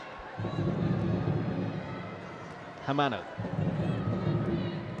 Hamano.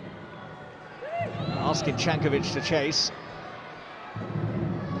 Asking Cankovic to chase.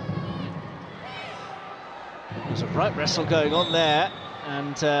 There's a right wrestle going on there,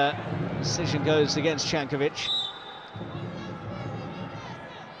 and decision goes against Cankovic.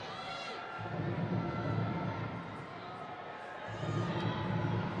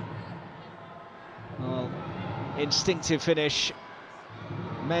 Well, instinctive finish.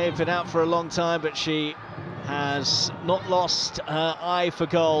 May have been out for a long time, but she has not lost her eye for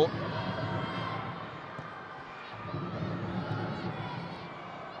goal.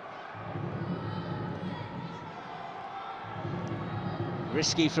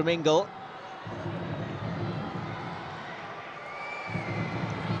 Risky from Ingle.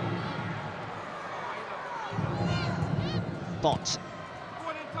 Bott.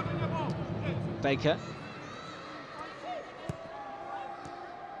 Baker.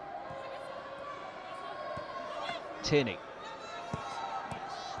 Tierney.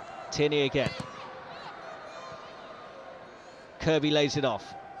 Tierney again. Kirby lays it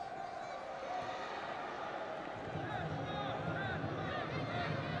off.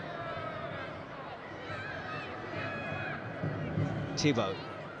 Thibaut.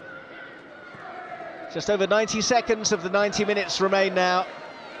 Just over 90 seconds of the 90 minutes remain now.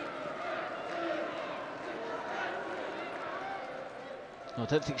 I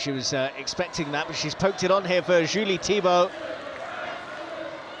don't think she was expecting that, but she's poked it on here for Julie Thibaut.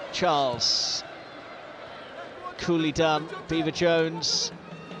 Charles. Coolly done. Beaver Jones.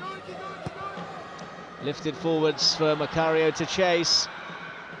 Lifted forwards for Macario to chase.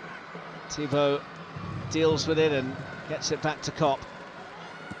 Thibaut deals with it and gets it back to Kopp.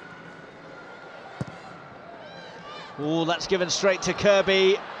 Oh, that's given straight to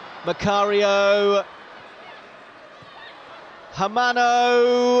Kirby. Macario.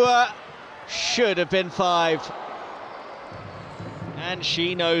 Hamano should have been 5. And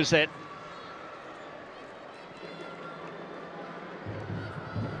she knows it.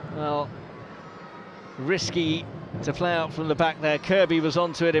 Well, risky to play out from the back there. Kirby was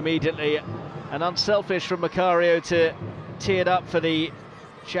onto it immediately. And unselfish from Macario to tee it up for the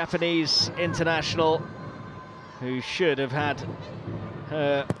Japanese international, who should have had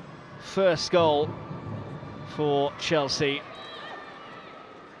her first goal for Chelsea.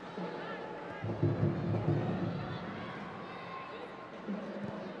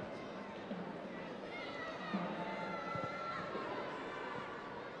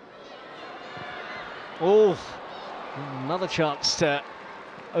 Oh, another chance to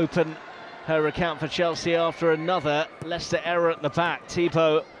open her account for Chelsea after another Leicester error at the back.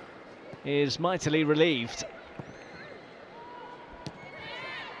 Thibaut is mightily relieved.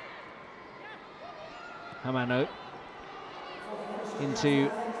 Hamano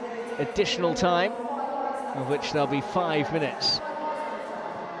into additional time, of which there'll be 5 minutes.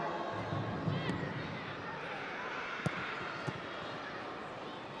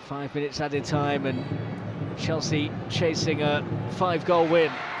 Five minutes added time, and Chelsea chasing a 5-goal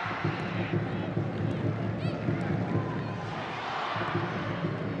win.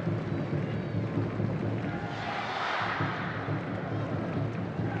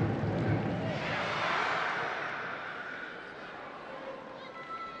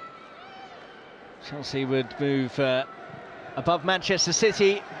 Chelsea would move above Manchester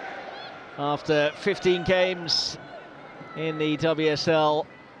City after 15 games in the WSL,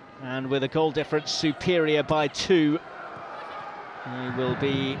 and with a goal difference superior by 2. They will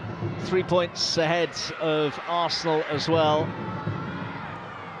be 3 points ahead of Arsenal as well.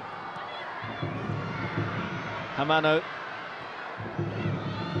 Hamano.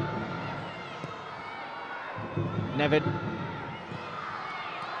 Nevin.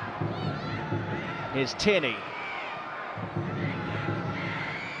 Here's Tierney.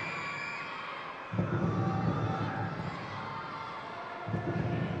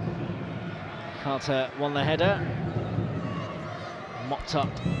 Carter won the header. Mopped up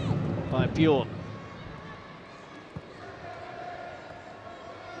by Bjorn.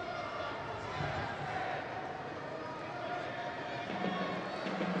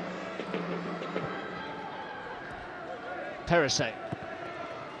 Perisset.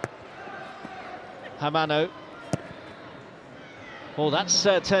 Hamano. Oh, that's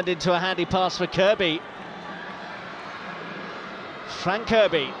turned into a handy pass for Kirby. Frank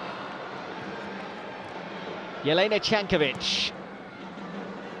Kirby. Jelena Cankovic.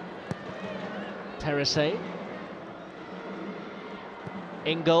 Perisset.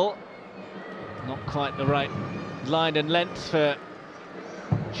 Ingle. Not quite the right line and length for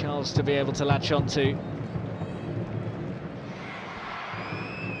Charles to be able to latch onto.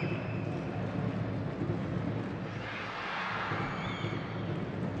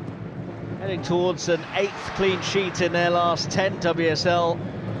 Heading towards an 8th clean sheet in their last 10 WSL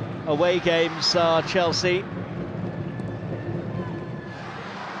away games are Chelsea.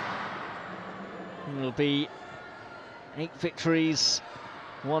 It'll be 8 victories,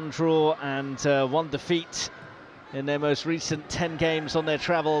 1 draw and 1 defeat in their most recent 10 games on their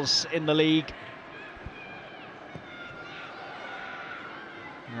travels in the league.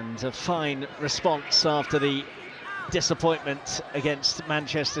 And a fine response after the disappointment against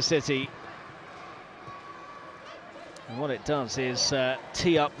Manchester City. And what it does is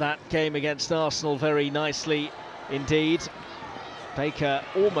tee up that game against Arsenal very nicely indeed. Baker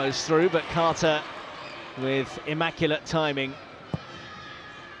almost through, but Carter with immaculate timing.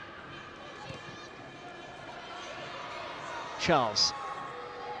 Charles.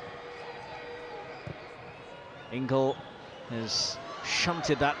 Ingle has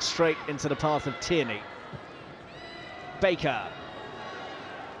shunted that straight into the path of Tierney. Baker.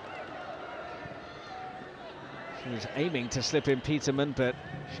 She was aiming to slip in Peterman, but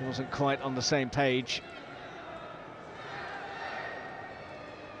she wasn't quite on the same page.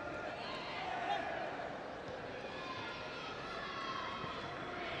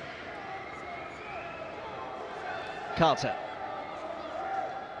 Carter.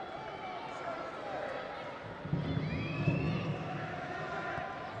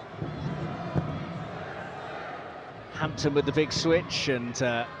 Hampton with the big switch, and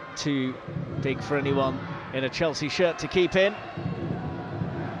too big for anyone in a Chelsea shirt to keep in.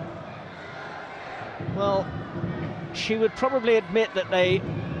 Well, she would probably admit that they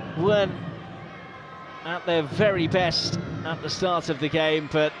weren't at their very best at the start of the game,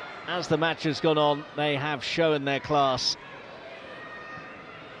 but as the match has gone on, they have shown their class.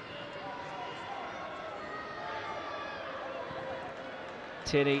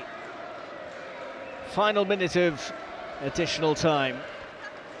 Tierney. Final minute of additional time.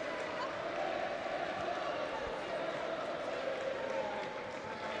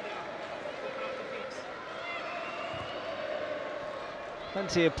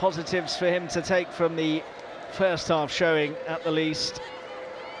 Plenty of positives for him to take from the first half showing at the least.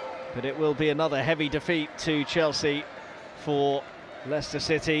 But it will be another heavy defeat to Chelsea for Leicester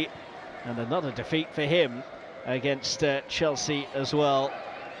City, and another defeat for him against Chelsea as well.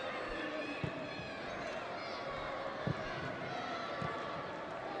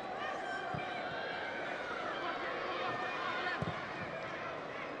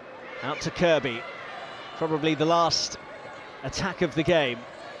 Out to Kirby, probably the last attack of the game.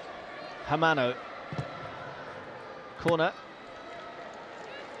 Hamano. Corner.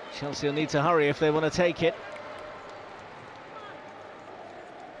 Chelsea will need to hurry if they want to take it.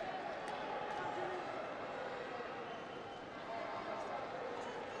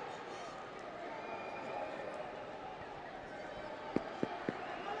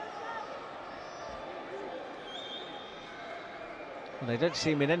 Well, they don't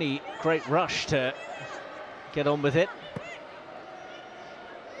seem in any great rush to get on with it.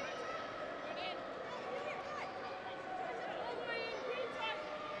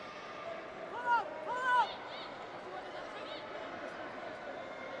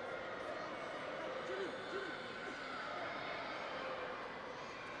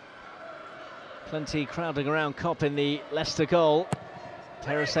 Plenty crowding around Kopp in the Leicester goal.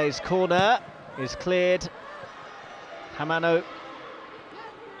 Perisset's corner is cleared. Hamano.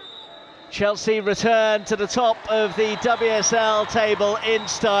 Chelsea return to the top of the WSL table in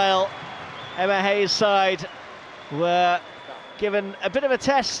style. Emma Hayes' side were given a bit of a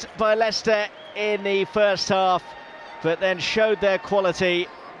test by Leicester in the first half, but then showed their quality.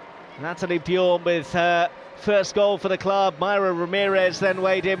 Natalie Bjorn with her first goal for the club. Myra Ramirez then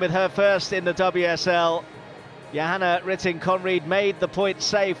weighed in with her first in the WSL. Johanna Ritting-Conried made the point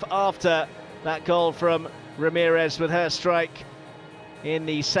safe after that goal from Ramirez with her strike in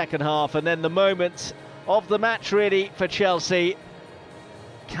the second half. And then the moment of the match really for Chelsea,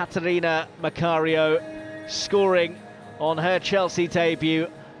 Caterina Macario scoring on her Chelsea debut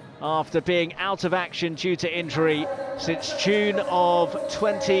after being out of action due to injury since June of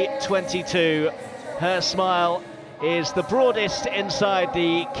 2022. Her smile is the broadest inside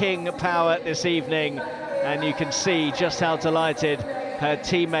the King Power this evening, and you can see just how delighted her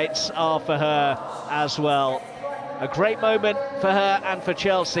teammates are for her as well. A great moment for her and for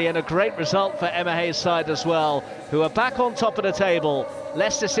Chelsea, and a great result for Emma Hayes' side as well, who are back on top of the table.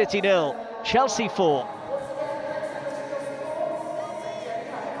 Leicester City 0, Chelsea 4.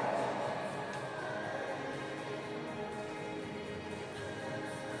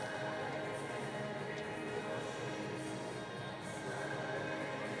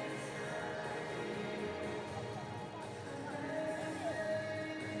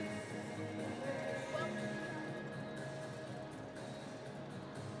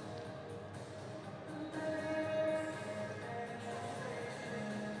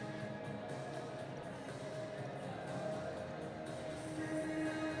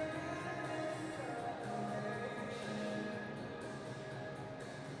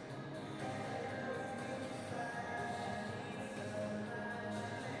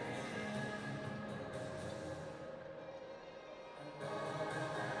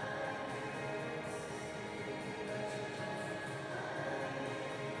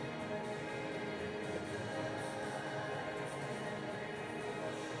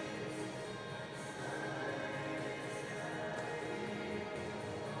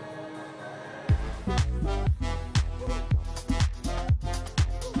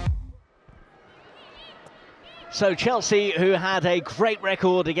 So Chelsea, who had a great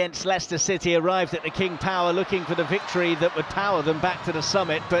record against Leicester City, arrived at the King Power looking for the victory that would power them back to the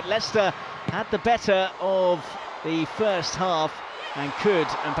summit. But Leicester had the better of the first half and could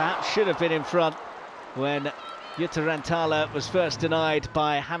and perhaps should have been in front when Jutta Rantala was first denied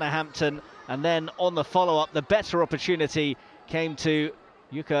by Hannah Hampton. And then on the follow-up, the better opportunity came to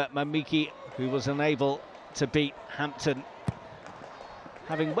Yuka Mamiki, who was unable to beat Hampton.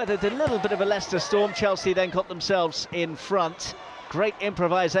 Having weathered a little bit of a Leicester storm, Chelsea then got themselves in front. Great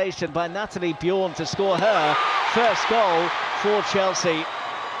improvisation by Natalie Bjorn to score her first goal for Chelsea.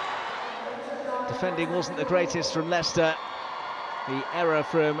 Defending wasn't the greatest from Leicester. The error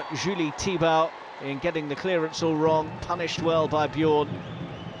from Julie Thibault in getting the clearance all wrong, punished well by Bjorn.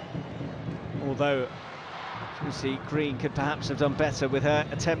 Although Lucy Green could perhaps have done better with her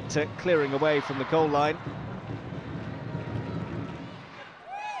attempt at clearing away from the goal line.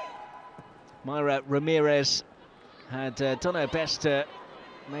 Mayra Ramirez had done her best to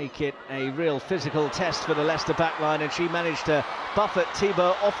make it a real physical test for the Leicester backline, and she managed to buffet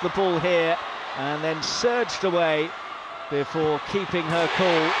Thibault off the ball here and then surged away before keeping her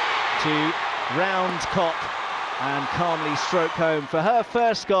cool to round Kopp and calmly stroke home for her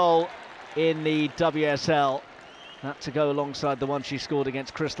first goal in the WSL. That to go alongside the one she scored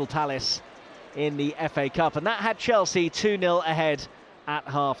against Crystal Palace in the FA Cup, and that had Chelsea 2-0 ahead at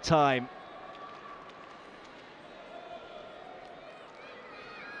half-time.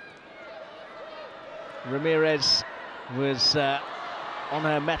 Ramirez was on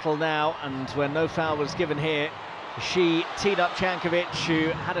her mettle now, and when no foul was given here, she teed up Jankovic, who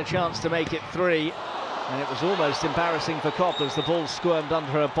had a chance to make it 3, and it was almost embarrassing for Kopp as the ball squirmed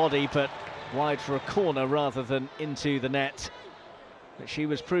under her body, but wide for a corner rather than into the net. But she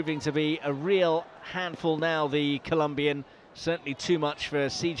was proving to be a real handful now, the Colombian. Certainly too much for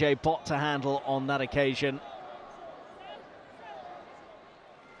CJ Bott to handle on that occasion.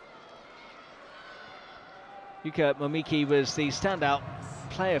 Yuka Momiki was the standout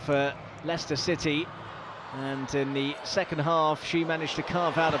player for Leicester City, and in the second half she managed to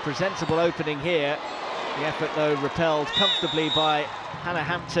carve out a presentable opening here. The effort though repelled comfortably by Hannah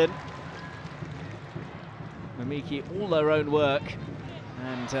Hampton. Momiki all her own work,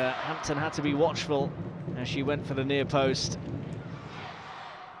 and Hampton had to be watchful as she went for the near post.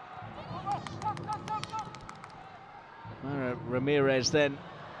 Ramirez then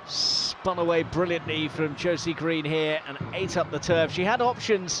spun away brilliantly from Josie Green here and ate up the turf. She had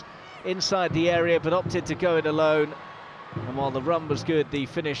options inside the area but opted to go it alone. And while the run was good, the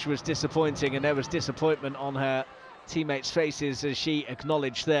finish was disappointing, and there was disappointment on her teammates' faces as she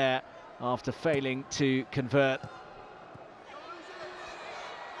acknowledged there after failing to convert.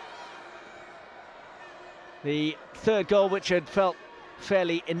 The third goal, which had felt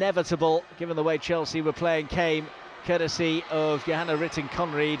fairly inevitable given the way Chelsea were playing, came courtesy of Johanna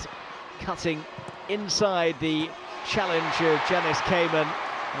Ritten-Conried, cutting inside the challenge of Janice Kamen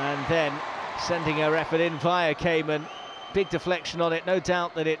and then sending her effort in via Kamen. Big deflection on it, no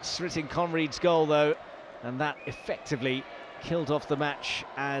doubt that it's Ritten-Conried's goal though, and that effectively killed off the match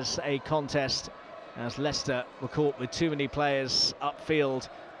as a contest, as Leicester were caught with too many players upfield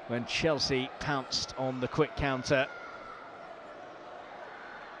when Chelsea pounced on the quick counter.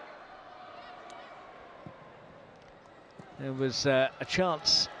 There was a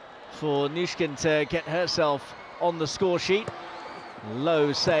chance for Nushkin to get herself on the score sheet.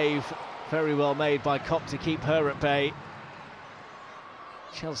 Low save, very well made by Kopp to keep her at bay.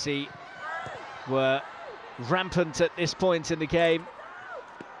 Chelsea were rampant at this point in the game.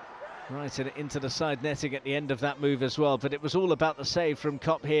 Right into the side netting at the end of that move as well, but it was all about the save from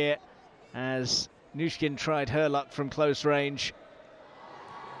Kopp here as Nushkin tried her luck from close range.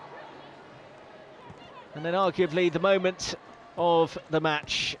 And then arguably the moment of the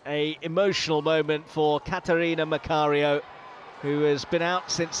match, a emotional moment for Katarina Macario, who has been out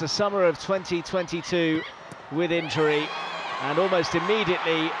since the summer of 2022 with injury, and almost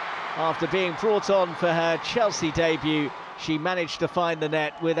immediately after being brought on for her Chelsea debut, she managed to find the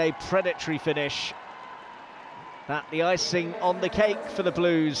net with a predatory finish. That the icing on the cake for the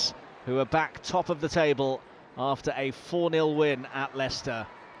Blues, who are back top of the table after a 4-0 win at Leicester.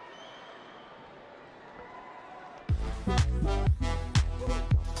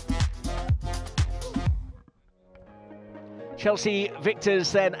 Chelsea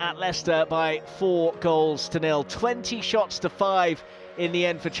victors then at Leicester by 4-0. 20 shots to 5 in the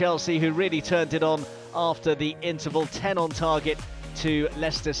end for Chelsea, who really turned it on after the interval. 10 on target to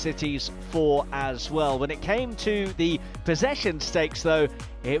Leicester City's 4 as well. When it came to the possession stakes, though,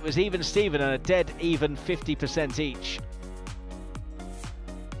 it was even Steven and a dead even 50% each.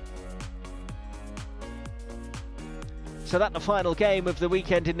 So that's the final game of the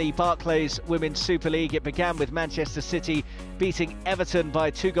weekend in the Barclays Women's Super League. It began with Manchester City beating Everton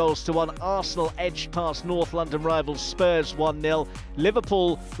by 2-1. Arsenal edged past North London rivals Spurs 1-0.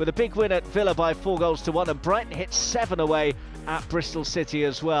 Liverpool with a big win at Villa by 4-1, and Brighton hit 7 away at Bristol City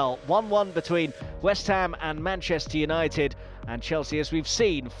as well. 1-1 between West Ham and Manchester United, and Chelsea, as we've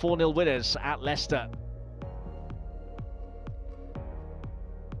seen, 4-0 winners at Leicester.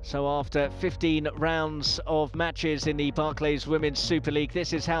 So after 15 rounds of matches in the Barclays Women's Super League,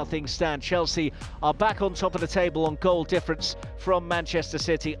 this is how things stand. Chelsea are back on top of the table on goal difference from Manchester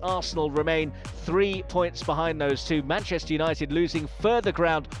City. Arsenal remain 3 points behind those two. Manchester United losing further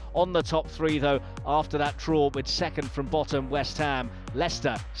ground on the top 3, though, after that draw with second from bottom West Ham.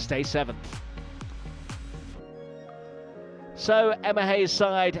 Leicester stay 7th. So Emma Hayes'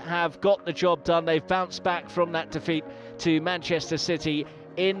 side have got the job done. They've bounced back from that defeat to Manchester City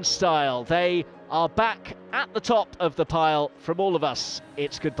in style. They are back at the top of the pile. From all of us,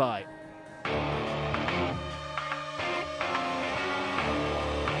 it's goodbye.